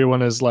where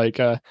everyone is like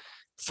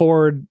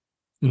Ford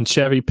and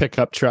Chevy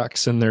pickup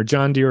trucks and their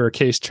John Deere or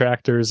Case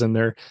tractors and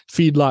their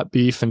feedlot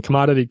beef and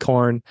commodity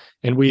corn.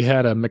 And we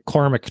had a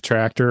McCormick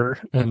tractor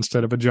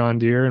instead of a John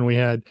Deere. And we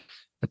had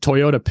a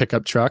Toyota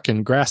pickup truck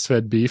and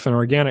grass-fed beef and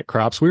organic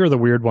crops. We were the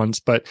weird ones,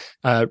 but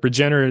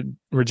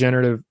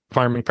regenerative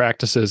farming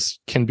practices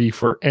can be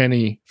for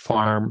any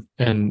farm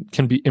and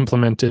can be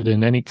implemented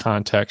in any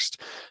context.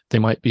 They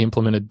might be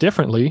implemented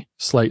differently,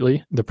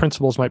 slightly. The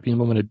principles might be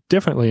implemented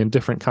differently in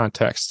different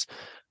contexts,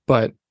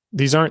 but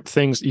these aren't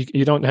things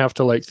you don't have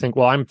to think,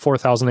 well, I'm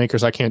 4,000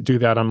 acres, I can't do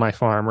that on my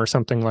farm or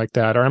something like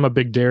that. Or I'm a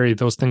big dairy,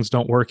 those things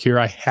don't work here.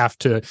 I have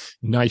to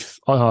knife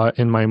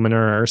in my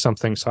manure or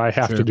something, so I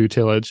have to do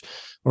tillage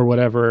or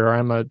whatever. Or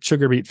I'm a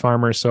sugar beet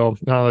farmer, so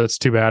that's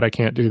too bad, I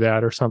can't do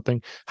that or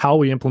something. How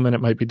we implement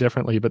it might be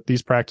differently, but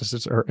these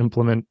practices are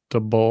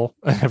implementable,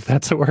 if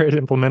that's a word,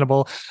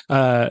 implementable,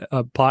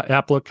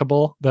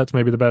 applicable, that's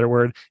maybe the better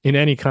word, in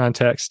any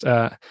context,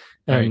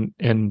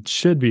 and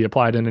should be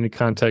applied in any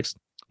context.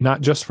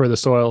 Not just for the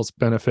soil's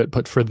benefit,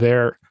 but for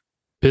their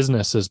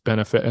business's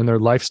benefit and their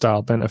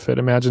lifestyle benefit.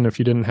 Imagine if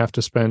you didn't have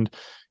to spend,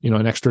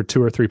 an extra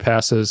 2 or 3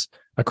 passes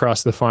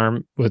across the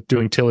farm with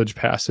doing tillage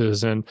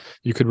passes, and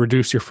you could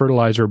reduce your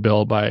fertilizer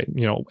bill by,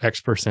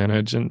 X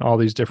percentage, and all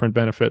these different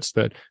benefits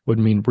that would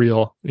mean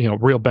real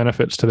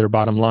benefits to their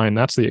bottom line.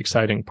 That's the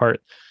exciting part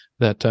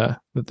that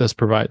this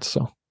provides.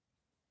 So,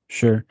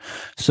 sure.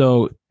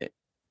 So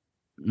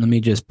let me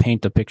just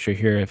paint a picture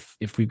here.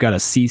 If we've got a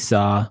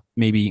seesaw,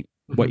 maybe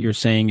what you're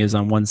saying is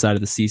on one side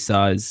of the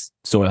seesaw is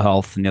soil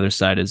health and the other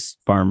side is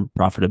farm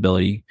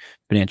profitability,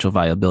 financial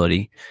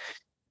viability.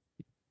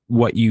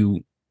 What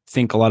you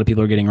think a lot of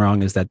people are getting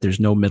wrong is that there's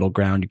no middle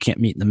ground. You can't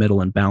meet in the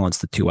middle and balance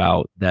the two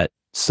out. That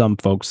some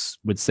folks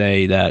would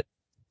say that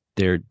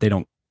they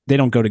don't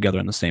go together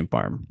on the same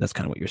farm. That's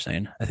kind of what you're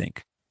saying, I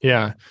think.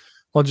 Yeah.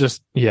 Well,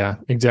 yeah,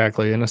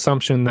 exactly. An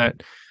assumption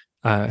that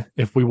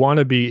if we want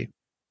to be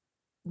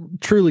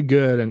truly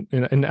good,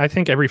 and I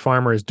think every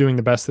farmer is doing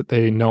the best that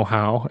they know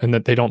how, and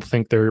that they don't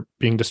think they're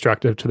being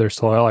destructive to their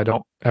soil. I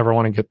don't ever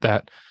want to get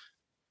that,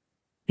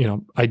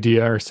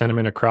 idea or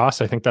sentiment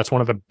across. I think that's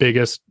one of the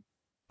biggest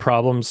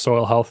problems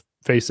soil health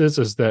faces,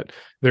 is that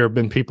there have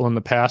been people in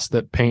the past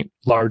that paint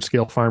large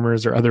scale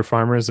farmers or other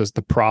farmers as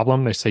the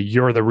problem. They say,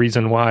 you're the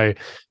reason why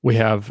we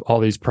have all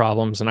these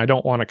problems. And I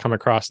don't want to come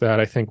across that.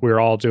 I think we're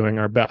all doing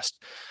our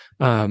best.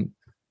 But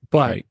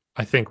right.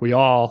 I think we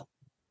all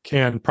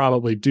can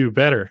probably do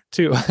better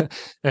too.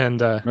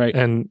 And right.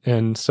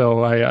 And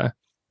so I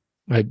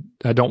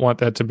don't want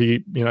that to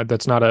be,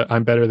 that's not a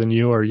I'm better than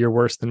you or you're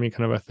worse than me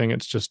kind of a thing.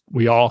 It's just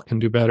we all can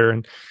do better.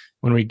 And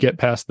when we get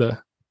past the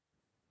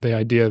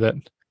idea that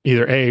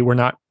either A, we're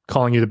not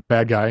calling you the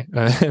bad guy,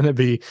 and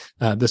B,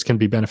 this can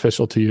be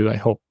beneficial to you, I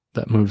hope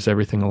that moves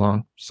everything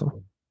along.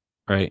 So,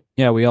 right.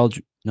 Yeah, we all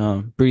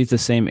breathe the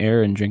same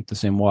air and drink the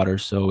same water.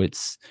 So it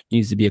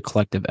needs to be a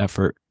collective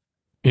effort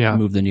to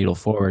move the needle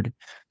forward.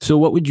 So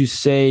what would you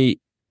say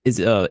is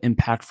an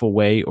impactful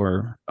way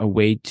or a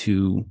way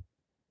to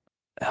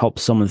help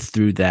someone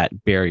through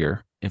that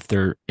barrier? If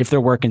they're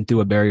working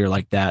through a barrier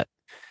like that,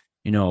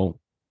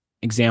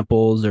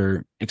 examples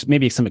or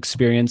maybe some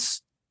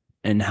experience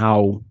and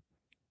how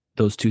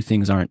those two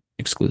things aren't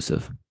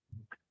exclusive.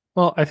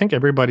 Well, I think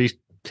everybody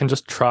can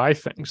just try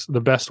things. The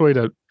best way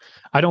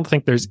I don't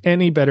think there's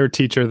any better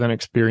teacher than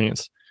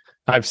experience.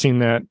 I've seen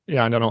that.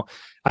 Yeah, I don't know.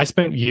 I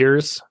spent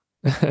years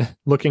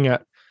looking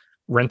at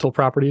rental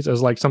properties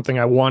as like something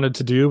I wanted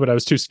to do, but I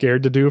was too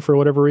scared to do for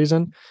whatever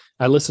reason.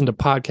 I listened to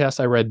podcasts,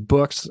 I read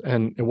books,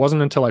 and it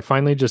wasn't until I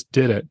finally just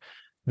did it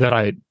that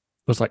I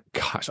was like,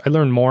 gosh, I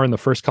learned more in the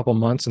first couple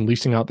months and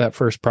leasing out that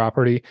first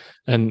property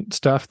and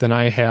stuff than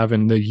I have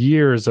in the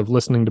years of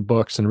listening to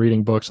books and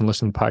reading books and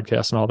listening to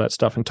podcasts and all that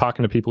stuff and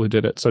talking to people who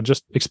did it. So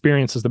just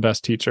experience is the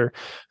best teacher.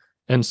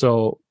 And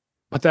so,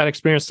 but that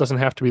experience doesn't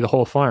have to be the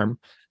whole farm.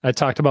 I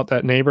talked about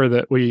that neighbor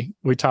that we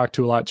talked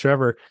to a lot,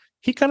 Trevor.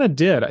 He kind of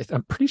did.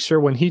 I'm pretty sure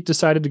when he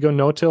decided to go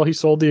no-till, he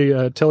sold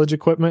the tillage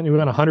equipment. He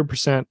went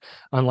 100%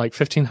 on like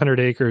 1,500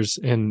 acres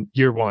in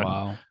year one.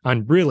 Wow.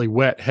 On really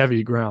wet,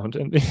 heavy ground.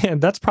 And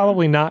that's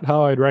probably not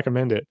how I'd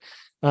recommend it.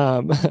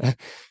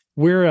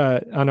 We're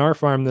on our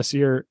farm this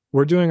year,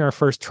 we're doing our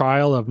first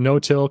trial of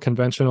no-till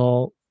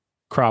conventional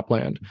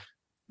cropland.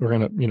 We're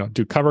going to,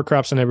 do cover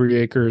crops on every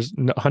acre,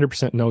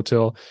 100%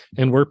 no-till.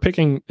 And we're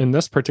picking, in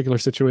this particular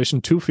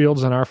situation, 2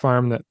 fields on our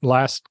farm that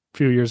last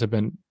few years have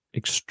been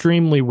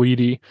extremely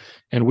weedy,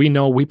 and we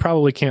know we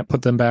probably can't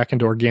put them back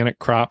into organic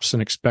crops and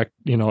expect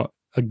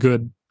a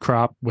good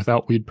crop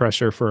without weed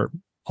pressure for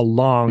a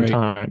long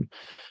time.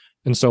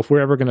 And so if we're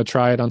ever going to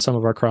try it on some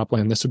of our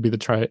cropland, this would be the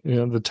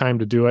time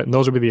to do it, and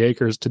those would be the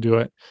acres to do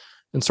it.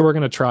 And so we're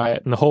going to try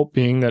it, and the hope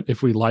being that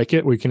if we like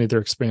it, we can either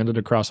expand it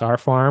across our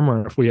farm,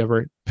 or if we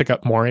ever pick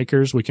up more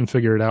acres, we can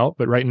figure it out.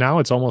 But right now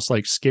it's almost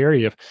like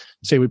scary if,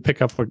 say, we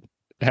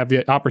have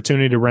the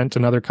opportunity to rent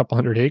another couple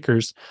hundred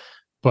acres,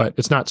 but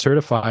it's not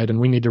certified and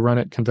we need to run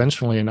it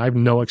conventionally and I have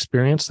no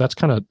experience. That's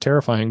kind of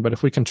terrifying. But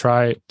if we can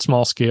try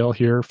small scale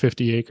here,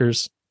 50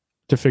 acres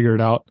to figure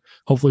it out,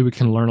 hopefully we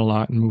can learn a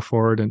lot and move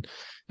forward. And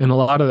a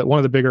lot of one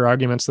of the bigger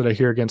arguments that I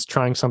hear against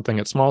trying something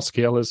at small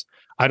scale is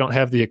I don't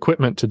have the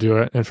equipment to do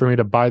it. And for me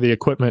to buy the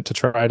equipment to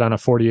try it on a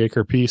 40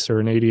 acre piece or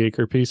an 80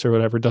 acre piece or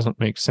whatever doesn't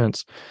make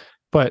sense.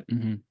 But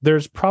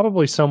there's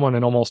probably someone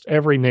in almost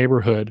every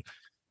neighborhood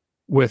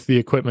with the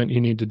equipment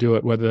you need to do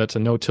it, whether that's a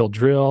no-till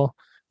drill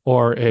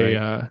or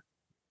a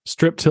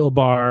strip till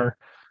bar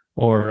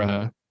or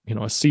a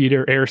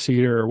seeder, air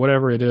seeder, or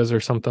whatever it is, or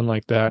something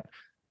like that.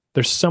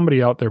 There's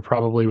somebody out there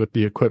probably with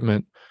the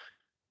equipment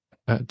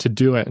to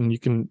do it. And you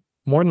can,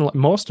 more than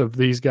most of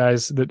these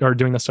guys that are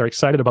doing this are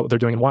excited about what they're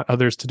doing and want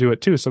others to do it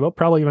too. So they'll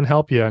probably even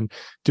help you and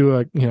do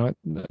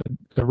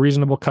a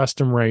reasonable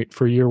custom rate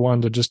for year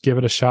one to just give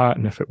it a shot.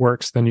 And if it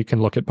works, then you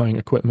can look at buying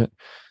equipment,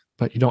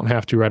 but you don't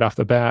have to right off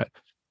the bat.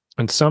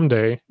 And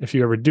someday, if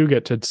you ever do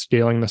get to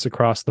scaling this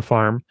across the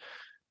farm,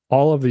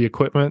 all of the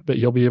equipment that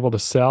you'll be able to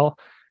sell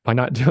by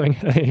not doing,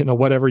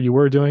 whatever you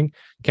were doing,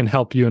 can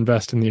help you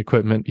invest in the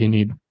equipment you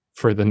need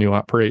for the new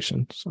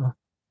operation. So,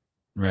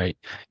 right.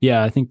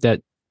 Yeah, I think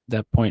that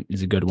point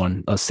is a good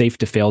one. A safe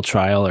to fail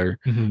trial, or,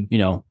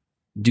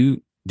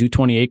 do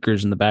 20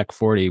 acres in the back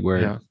 40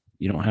 where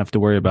you don't have to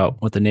worry about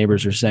what the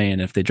neighbors are saying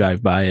if they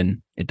drive by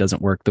and it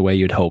doesn't work the way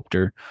you'd hoped,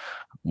 or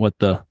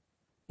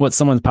what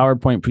someone's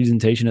PowerPoint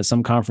presentation at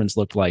some conference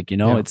looked like.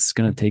 It's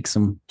going to take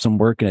some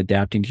work and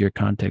adapting to your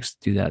context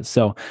to do that.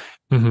 So,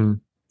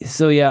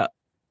 so yeah,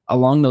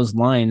 along those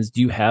lines,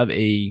 do you have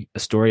a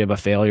story of a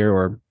failure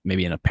or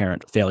maybe an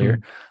apparent failure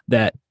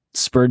that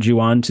spurred you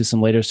on to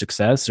some later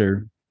success,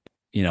 or,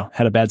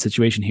 had a bad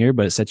situation here,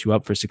 but it set you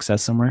up for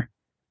success somewhere?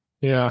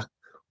 Yeah.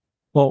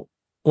 Well,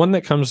 one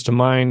that comes to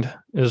mind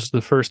is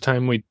the first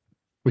time we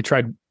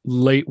tried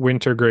late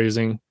winter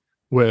grazing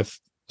with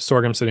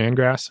sorghum sedan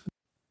grass.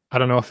 I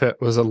don't know if it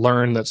was a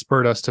learn that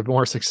spurred us to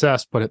more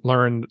success, but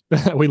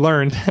we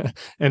learned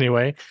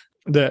anyway,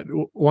 that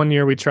one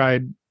year we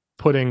tried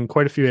putting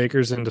quite a few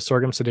acres into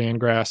sorghum sedan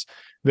grass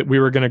that we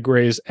were going to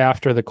graze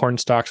after the corn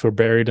stalks were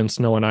buried in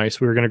snow and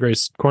ice. We were going to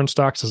graze corn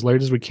stalks as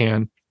late as we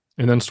can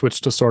and then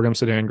switch to sorghum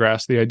sedan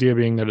grass. The idea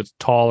being that it's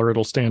taller,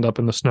 it'll stand up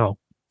in the snow,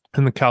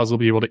 and the cows will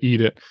be able to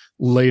eat it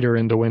later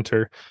into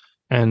winter.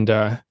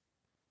 And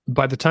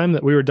by the time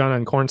that we were done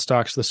on corn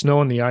stalks, the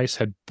snow and the ice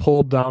had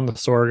pulled down the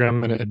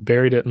sorghum and it had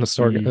buried it in the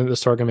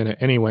sorghum in it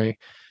anyway.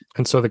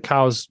 And so the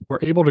cows were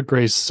able to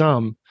graze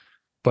some,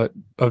 but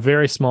a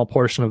very small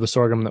portion of the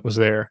sorghum that was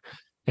there.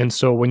 And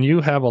so when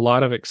you have a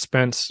lot of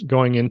expense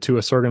going into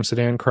a sorghum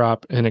sedan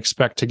crop and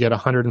expect to get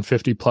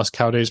 150 plus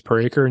cow days per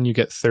acre, and you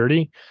get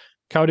 30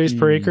 cow days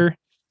per acre,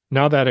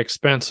 now that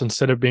expense,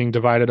 instead of being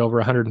divided over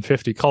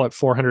 150, call it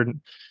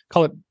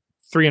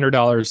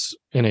 $300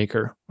 an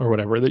acre or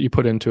whatever that you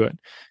put into it.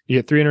 You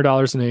get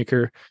 $300 an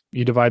acre.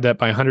 You divide that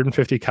by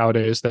 150 cow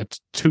days. That's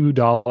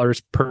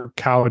 $2 per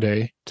cow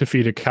day to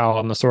feed a cow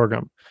on the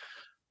sorghum.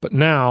 But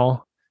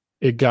now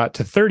it got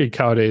to 30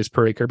 cow days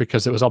per acre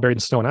because it was all buried in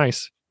snow and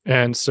ice.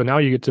 And so now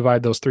you get to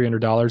divide those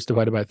 $300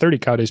 divided by 30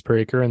 cow days per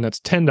acre, and that's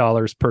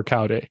 $10 per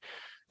cow day.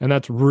 And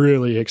that's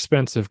really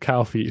expensive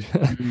cow feed.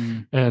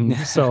 And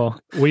so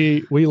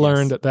we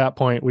learned at that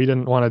point, we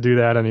didn't want to do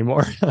that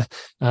anymore.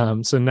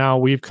 So now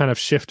we've kind of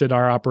shifted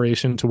our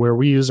operation to where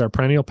we use our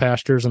perennial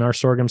pastures and our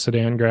sorghum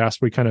sedan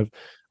grass. We kind of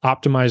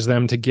optimize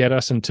them to get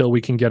us until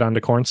we can get onto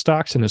corn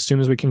stalks. And as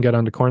soon as we can get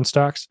onto corn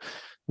stalks,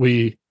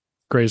 we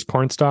graze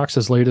corn stalks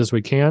as late as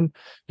we can.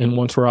 And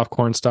once we're off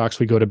corn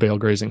stalks, we go to bale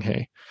grazing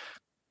hay.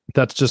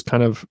 That's just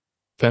kind of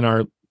been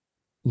our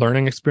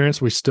learning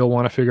experience. We still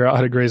want to figure out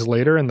how to graze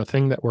later. And the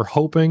thing that we're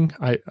hoping,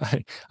 I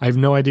have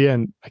no idea.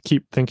 And I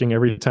keep thinking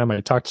every time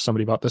I talk to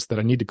somebody about this that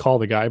I need to call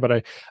the guy, but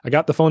I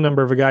got the phone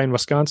number of a guy in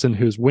Wisconsin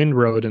who's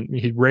windrowed, and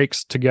he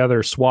rakes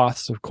together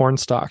swaths of corn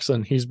stalks,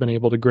 and he's been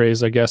able to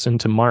graze, I guess,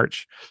 into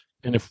March.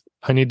 And if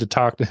I need to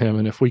talk to him,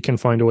 and if we can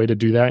find a way to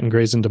do that and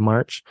graze into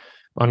March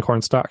on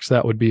corn stalks,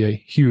 that would be a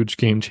huge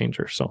game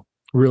changer. So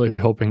really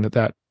hoping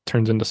that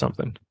turns into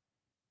something.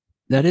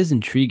 That is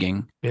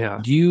intriguing.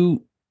 Yeah. Do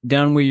you,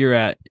 down where you're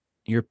at,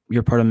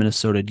 you're part of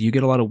Minnesota, do you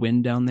get a lot of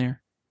wind down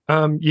there?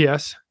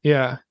 Yes.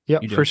 Yeah.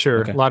 Yep, for sure.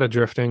 Okay. A lot of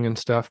drifting and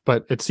stuff.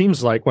 But it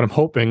seems like what I'm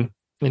hoping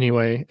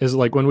anyway is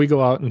like when we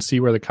go out and see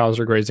where the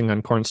cows are grazing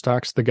on corn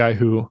stalks, the guy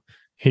who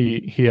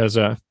he has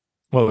the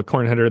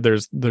corn header,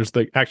 there's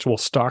the actual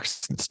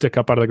stalks that stick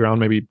up out of the ground,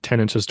 maybe 10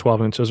 inches,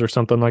 12 inches or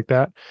something like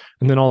that.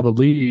 And then all the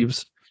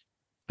leaves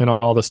and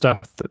all the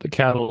stuff that the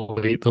cattle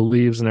eat, the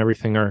leaves and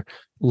everything are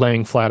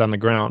laying flat on the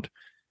ground.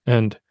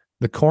 And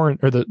the corn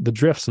or the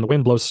drifts and the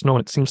wind blows snow,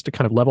 and it seems to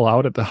kind of level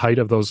out at the height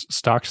of those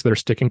stalks that are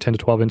sticking 10 to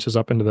 12 inches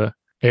up into the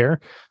air.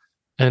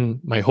 And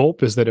my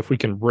hope is that if we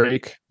can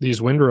rake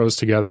these windrows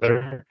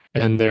together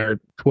and they're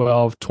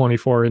 12,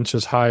 24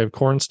 inches high of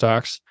corn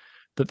stalks,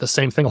 that the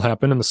same thing will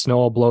happen and the snow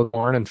will blow the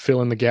corn and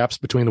fill in the gaps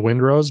between the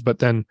windrows. But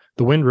then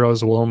the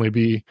windrows will only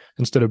be,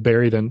 instead of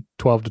buried in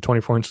 12 to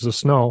 24 inches of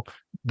snow,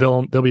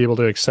 they'll be able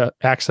to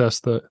access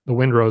the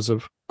windrows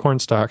of corn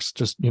stalks,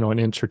 just, an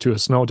inch or two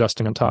of snow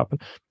dusting on top.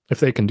 If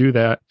they can do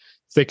that,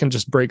 if they can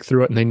just break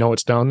through it and they know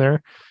it's down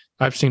there,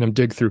 I've seen them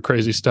dig through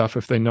crazy stuff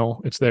if they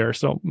know it's there.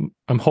 So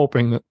I'm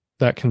hoping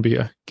that can be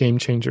a game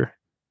changer.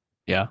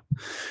 Yeah.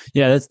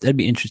 That'd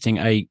be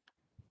interesting.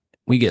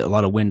 We get a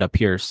lot of wind up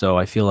here, so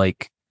I feel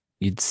like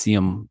you'd see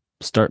them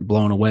start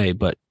blowing away,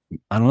 but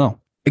I don't know.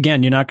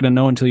 Again, you're not going to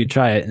know until you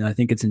try it. And I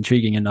think it's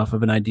intriguing enough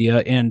of an idea,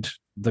 and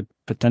the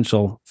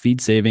potential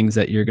feed savings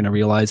that you're going to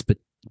realize, but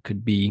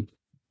could be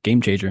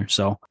game changer.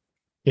 So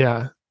yeah,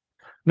 I'm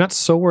not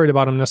so worried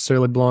about them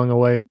necessarily blowing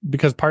away,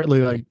 because partly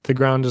like the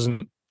ground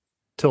isn't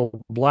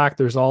till black.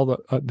 There's all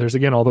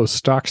those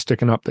stalks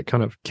sticking up that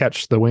kind of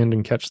catch the wind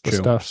and catch the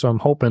stuff. So I'm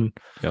hoping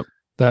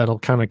that'll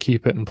kind of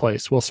keep it in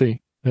place. We'll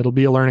see. It'll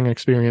be a learning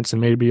experience,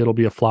 and maybe it'll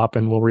be a flop,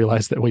 and we'll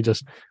realize that we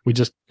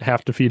just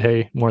have to feed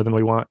hay more than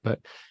we want. But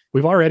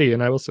we've already,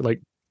 and I will say,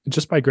 like,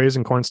 just by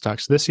grazing corn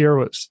stalks this year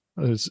was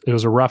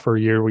a rougher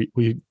year.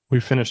 We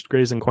finished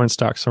grazing corn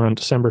stalks around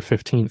December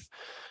 15th.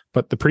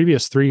 But the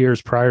previous 3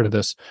 years prior to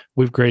this,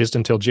 we've grazed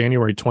until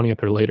January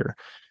 20th or later.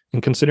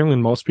 And considering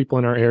when most people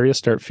in our area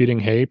start feeding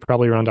hay,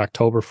 probably around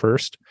October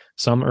 1st,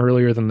 some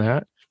earlier than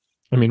that,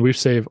 I mean, we've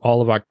saved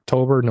all of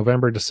October,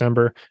 November,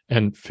 December,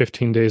 and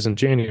 15 days in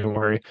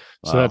January.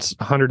 Wow. So that's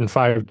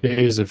 105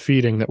 days of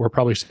feeding that we're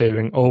probably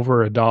saving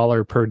over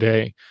 $1 per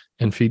day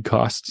in feed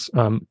costs.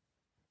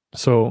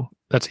 So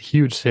that's a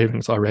huge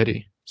savings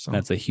already. So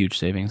that's a huge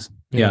savings.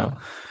 Yeah.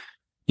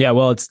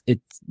 Well, it's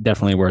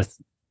definitely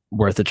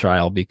worth a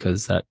trial,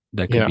 because that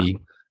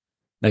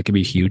could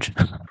be huge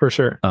for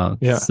sure.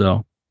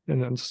 So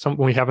and then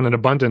something we have in an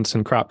abundance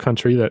in crop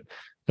country that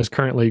is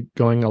currently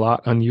going a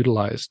lot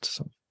unutilized.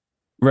 So.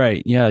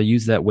 Right. Yeah.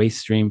 Use that waste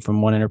stream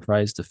from one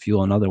enterprise to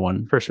fuel another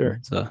one. For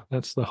sure.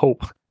 That's the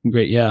hope.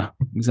 Great. Yeah,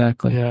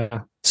 exactly.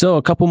 Yeah. So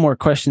a couple more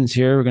questions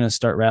here. We're going to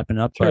start wrapping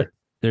up, Sure. but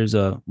there's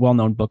a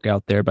well-known book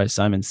out there by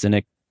Simon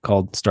Sinek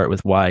called Start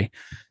With Why.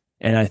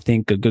 And I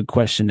think a good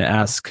question to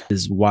ask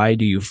is, why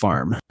do you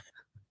farm?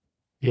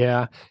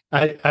 Yeah,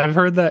 I've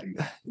heard that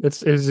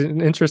it's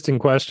an interesting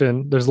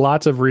question. There's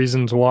lots of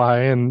reasons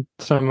why, and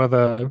some of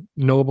the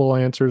noble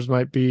answers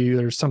might be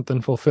there's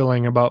something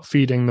fulfilling about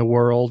feeding the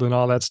world and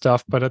all that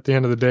stuff. But at the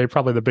end of the day,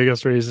 probably the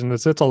biggest reason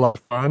is it's a lot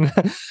of fun.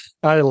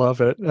 I love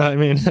it. I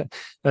mean,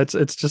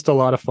 it's just a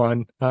lot of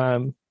fun.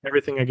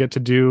 Everything I get to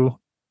do,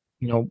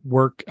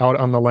 work out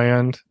on the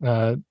land,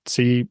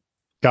 see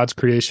God's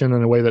creation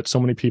in a way that so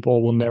many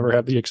people will never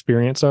have the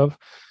experience of.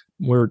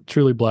 We're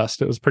truly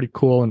blessed. It was pretty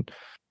cool. And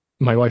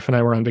my wife and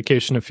I were on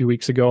vacation a few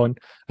weeks ago, and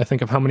I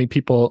think of how many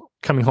people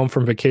coming home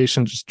from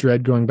vacation just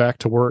dread going back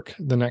to work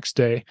the next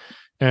day.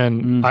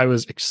 And I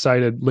was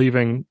excited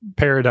leaving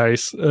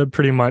paradise,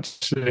 pretty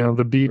much,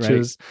 the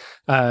beaches,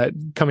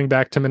 coming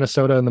back to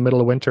Minnesota in the middle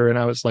of winter. And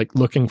I was like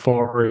looking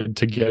forward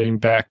to getting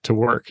back to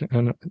work.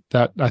 And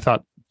that, I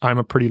thought, I'm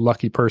a pretty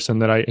lucky person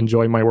that I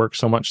enjoy my work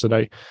so much that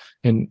I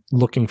am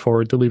looking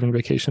forward to leaving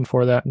vacation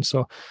for that. And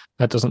so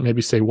that doesn't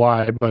maybe say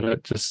why, but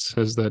it just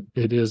says that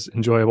it is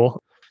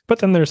enjoyable. But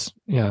then there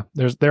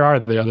are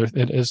the other,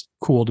 it is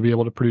cool to be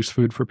able to produce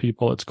food for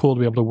people. It's cool to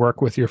be able to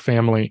work with your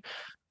family,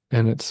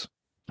 and it's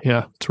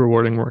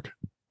rewarding work.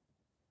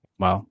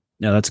 Wow.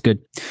 Yeah, that's good.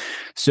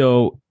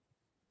 So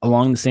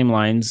along the same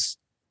lines,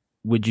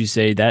 would you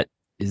say that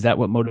is that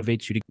what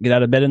motivates you to get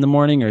out of bed in the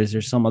morning, or is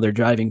there some other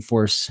driving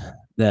force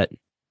that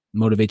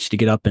motivates you to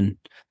get up and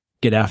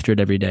get after it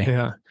every day?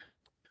 Yeah.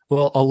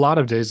 Well, a lot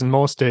of days, and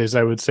most days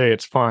I would say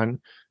it's fun.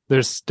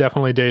 There's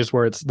definitely days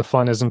where the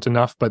fun isn't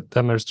enough, but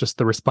then there's just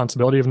the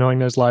responsibility of knowing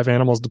there's live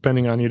animals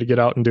depending on you to get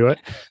out and do it.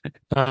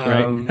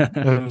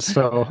 And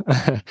so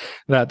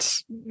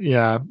that's,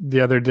 the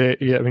other day,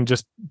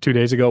 just 2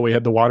 days ago, we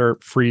had the water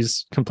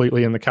freeze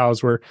completely and the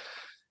cows were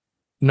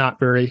not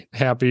very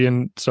happy.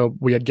 And so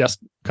we had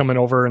guests coming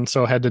over, and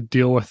so had to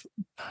deal with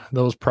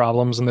those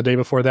problems. And the day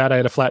before that, I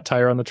had a flat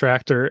tire on the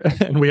tractor,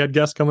 and we had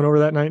guests coming over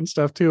that night and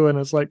stuff too. And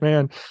it's like,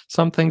 man,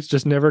 some things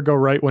just never go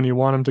right when you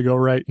want them to go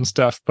right and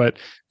stuff. But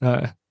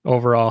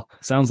overall,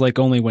 sounds like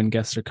only when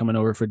guests are coming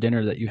over for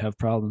dinner that you have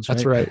problems. Right?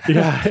 That's right.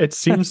 Yeah, it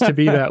seems to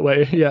be that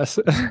way. Yes.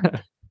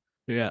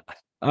 Yeah.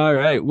 All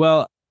right.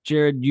 Well,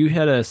 Jared, you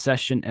had a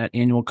session at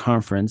annual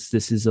conference.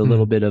 This is a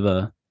little bit of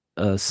a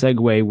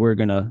segue. We're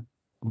going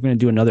to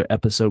do another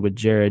episode with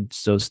Jared.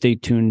 So stay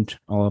tuned,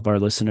 all of our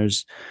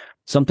listeners.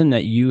 Something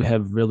that you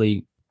have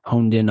really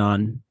honed in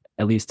on,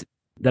 at least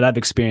that I've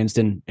experienced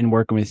in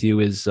working with you,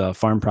 is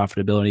farm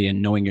profitability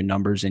and knowing your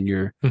numbers. And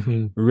you're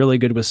really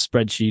good with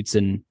spreadsheets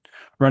and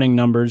running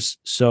numbers.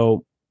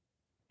 So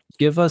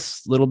give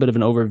us a little bit of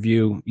an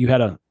overview. You had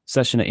a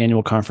session at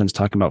annual conference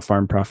talking about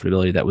farm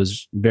profitability that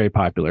was very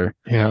popular,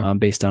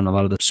 based on a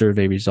lot of the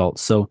survey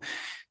results. So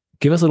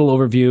give us a little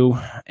overview,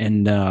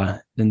 and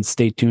then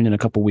stay tuned. In a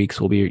couple of weeks,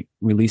 we'll be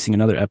releasing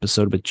another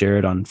episode with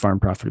Jared on farm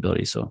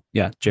profitability. So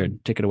yeah,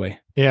 Jared, take it away.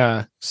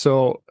 Yeah.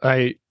 So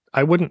I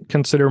wouldn't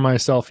consider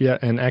myself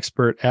yet an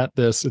expert at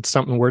this. It's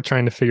something we're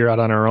trying to figure out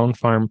on our own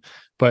farm,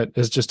 but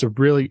it's just a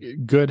really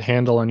good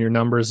handle on your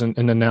numbers and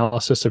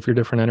analysis of your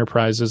different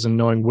enterprises and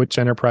knowing which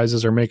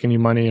enterprises are making you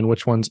money and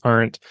which ones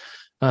aren't.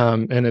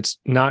 And it's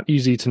not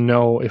easy to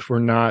know if we're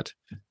not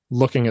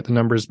looking at the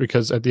numbers,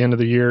 because at the end of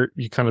the year,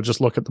 you kind of just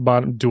look at the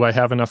bottom. Do I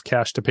have enough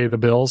cash to pay the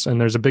bills?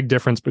 And there's a big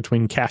difference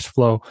between cash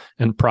flow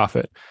and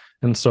profit.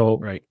 And so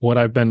what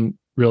I've been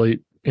really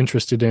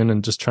interested in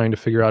and just trying to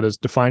figure out is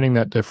defining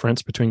that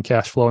difference between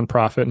cash flow and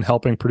profit, and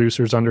helping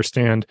producers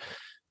understand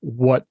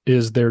what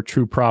is their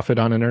true profit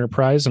on an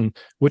enterprise and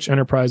which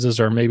enterprises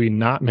are maybe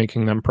not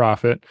making them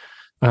profit,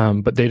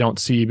 but they don't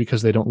see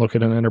because they don't look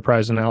at an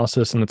enterprise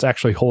analysis, and it's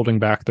actually holding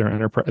back their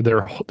enterprise,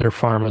 their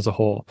farm as a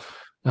whole.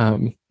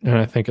 And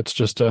I think it's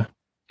just an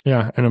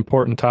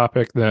important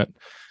topic that,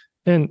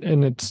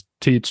 and it's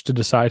to each to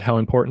decide how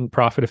important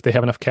profit, if they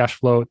have enough cash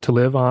flow to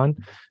live on,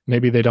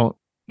 maybe they don't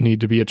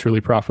need to be a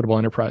truly profitable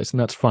enterprise, and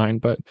that's fine.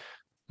 But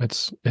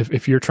it's,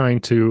 if you're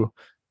trying to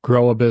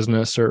grow a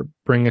business or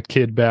bring a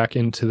kid back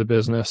into the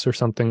business or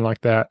something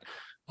like that,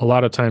 a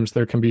lot of times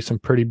there can be some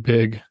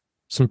pretty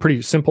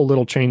simple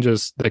little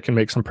changes that can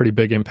make some pretty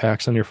big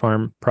impacts on your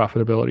farm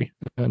profitability.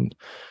 And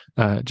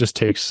it just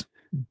takes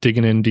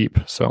digging in deep.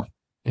 So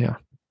yeah.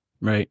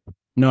 Right.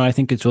 No, I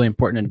think it's really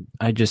important. And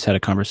I just had a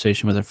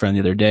conversation with a friend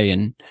the other day,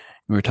 and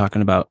we were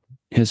talking about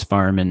his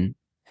farm, and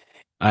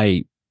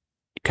I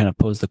kind of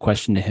posed the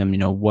question to him,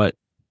 what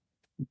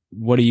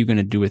are you going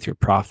to do with your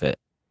profit?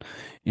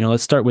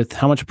 Let's start with,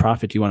 how much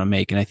profit do you want to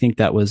make? And I think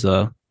that was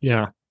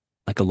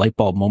like a light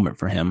bulb moment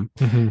for him.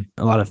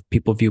 A lot of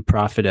people view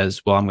profit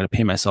as, well, I'm going to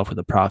pay myself with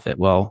a profit.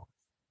 Well,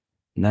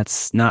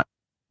 that's not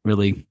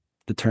really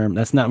the term.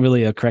 That's not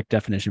really a correct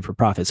definition for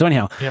profit. So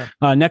anyhow,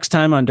 next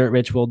time on Dirt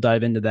Rich, we'll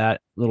dive into that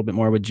a little bit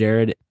more with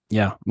Jared.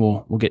 yeah,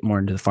 we'll get more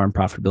into the farm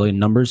profitability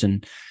numbers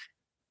and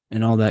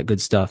all that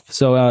good stuff.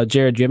 So,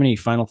 Jared, do you have any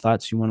final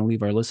thoughts you want to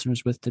leave our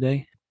listeners with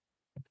today?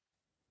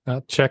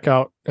 Check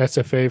out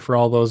SFA for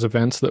all those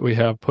events that we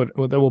have that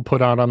we'll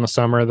put out on the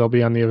summer. They'll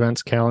be on the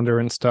events calendar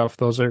and stuff.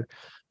 Those are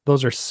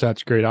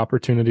such great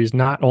opportunities,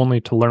 not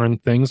only to learn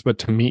things, but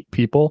to meet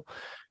people.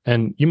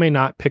 And you may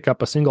not pick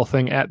up a single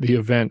thing at the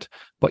event,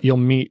 but you'll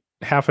meet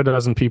half a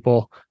dozen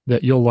people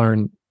that you'll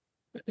learn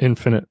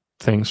infinite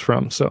things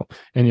from. So,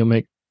 and you'll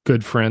make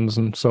good friends.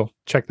 And so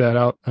check that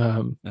out.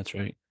 That's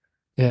right.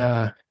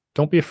 Yeah.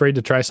 Don't be afraid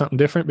to try something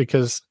different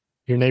because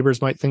your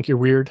neighbors might think you're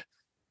weird.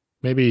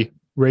 Maybe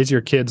raise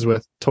your kids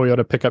with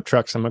Toyota pickup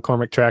trucks and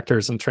McCormick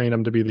tractors and train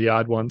them to be the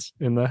odd ones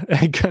in the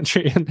ag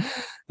country, and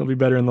they'll be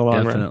better in the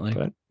long run.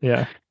 But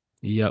yeah.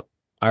 Yep.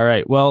 All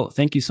right. Well,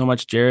 thank you so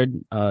much, Jared.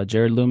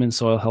 Jared Lumen,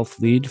 Soil Health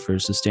Lead for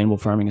Sustainable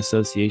Farming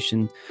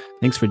Association.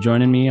 Thanks for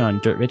joining me on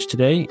Dirt Rich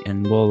today,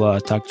 and we'll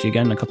talk to you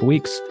again in a couple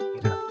weeks.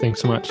 Yeah, thanks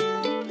so much.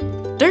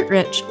 Dirt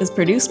Rich is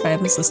produced by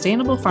the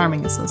Sustainable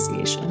Farming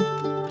Association.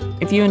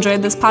 If you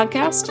enjoyed this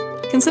podcast,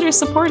 consider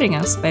supporting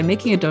us by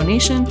making a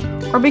donation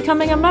or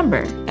becoming a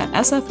member at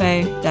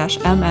sfa-mn.org.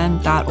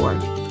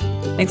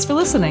 Thanks for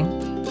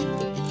listening.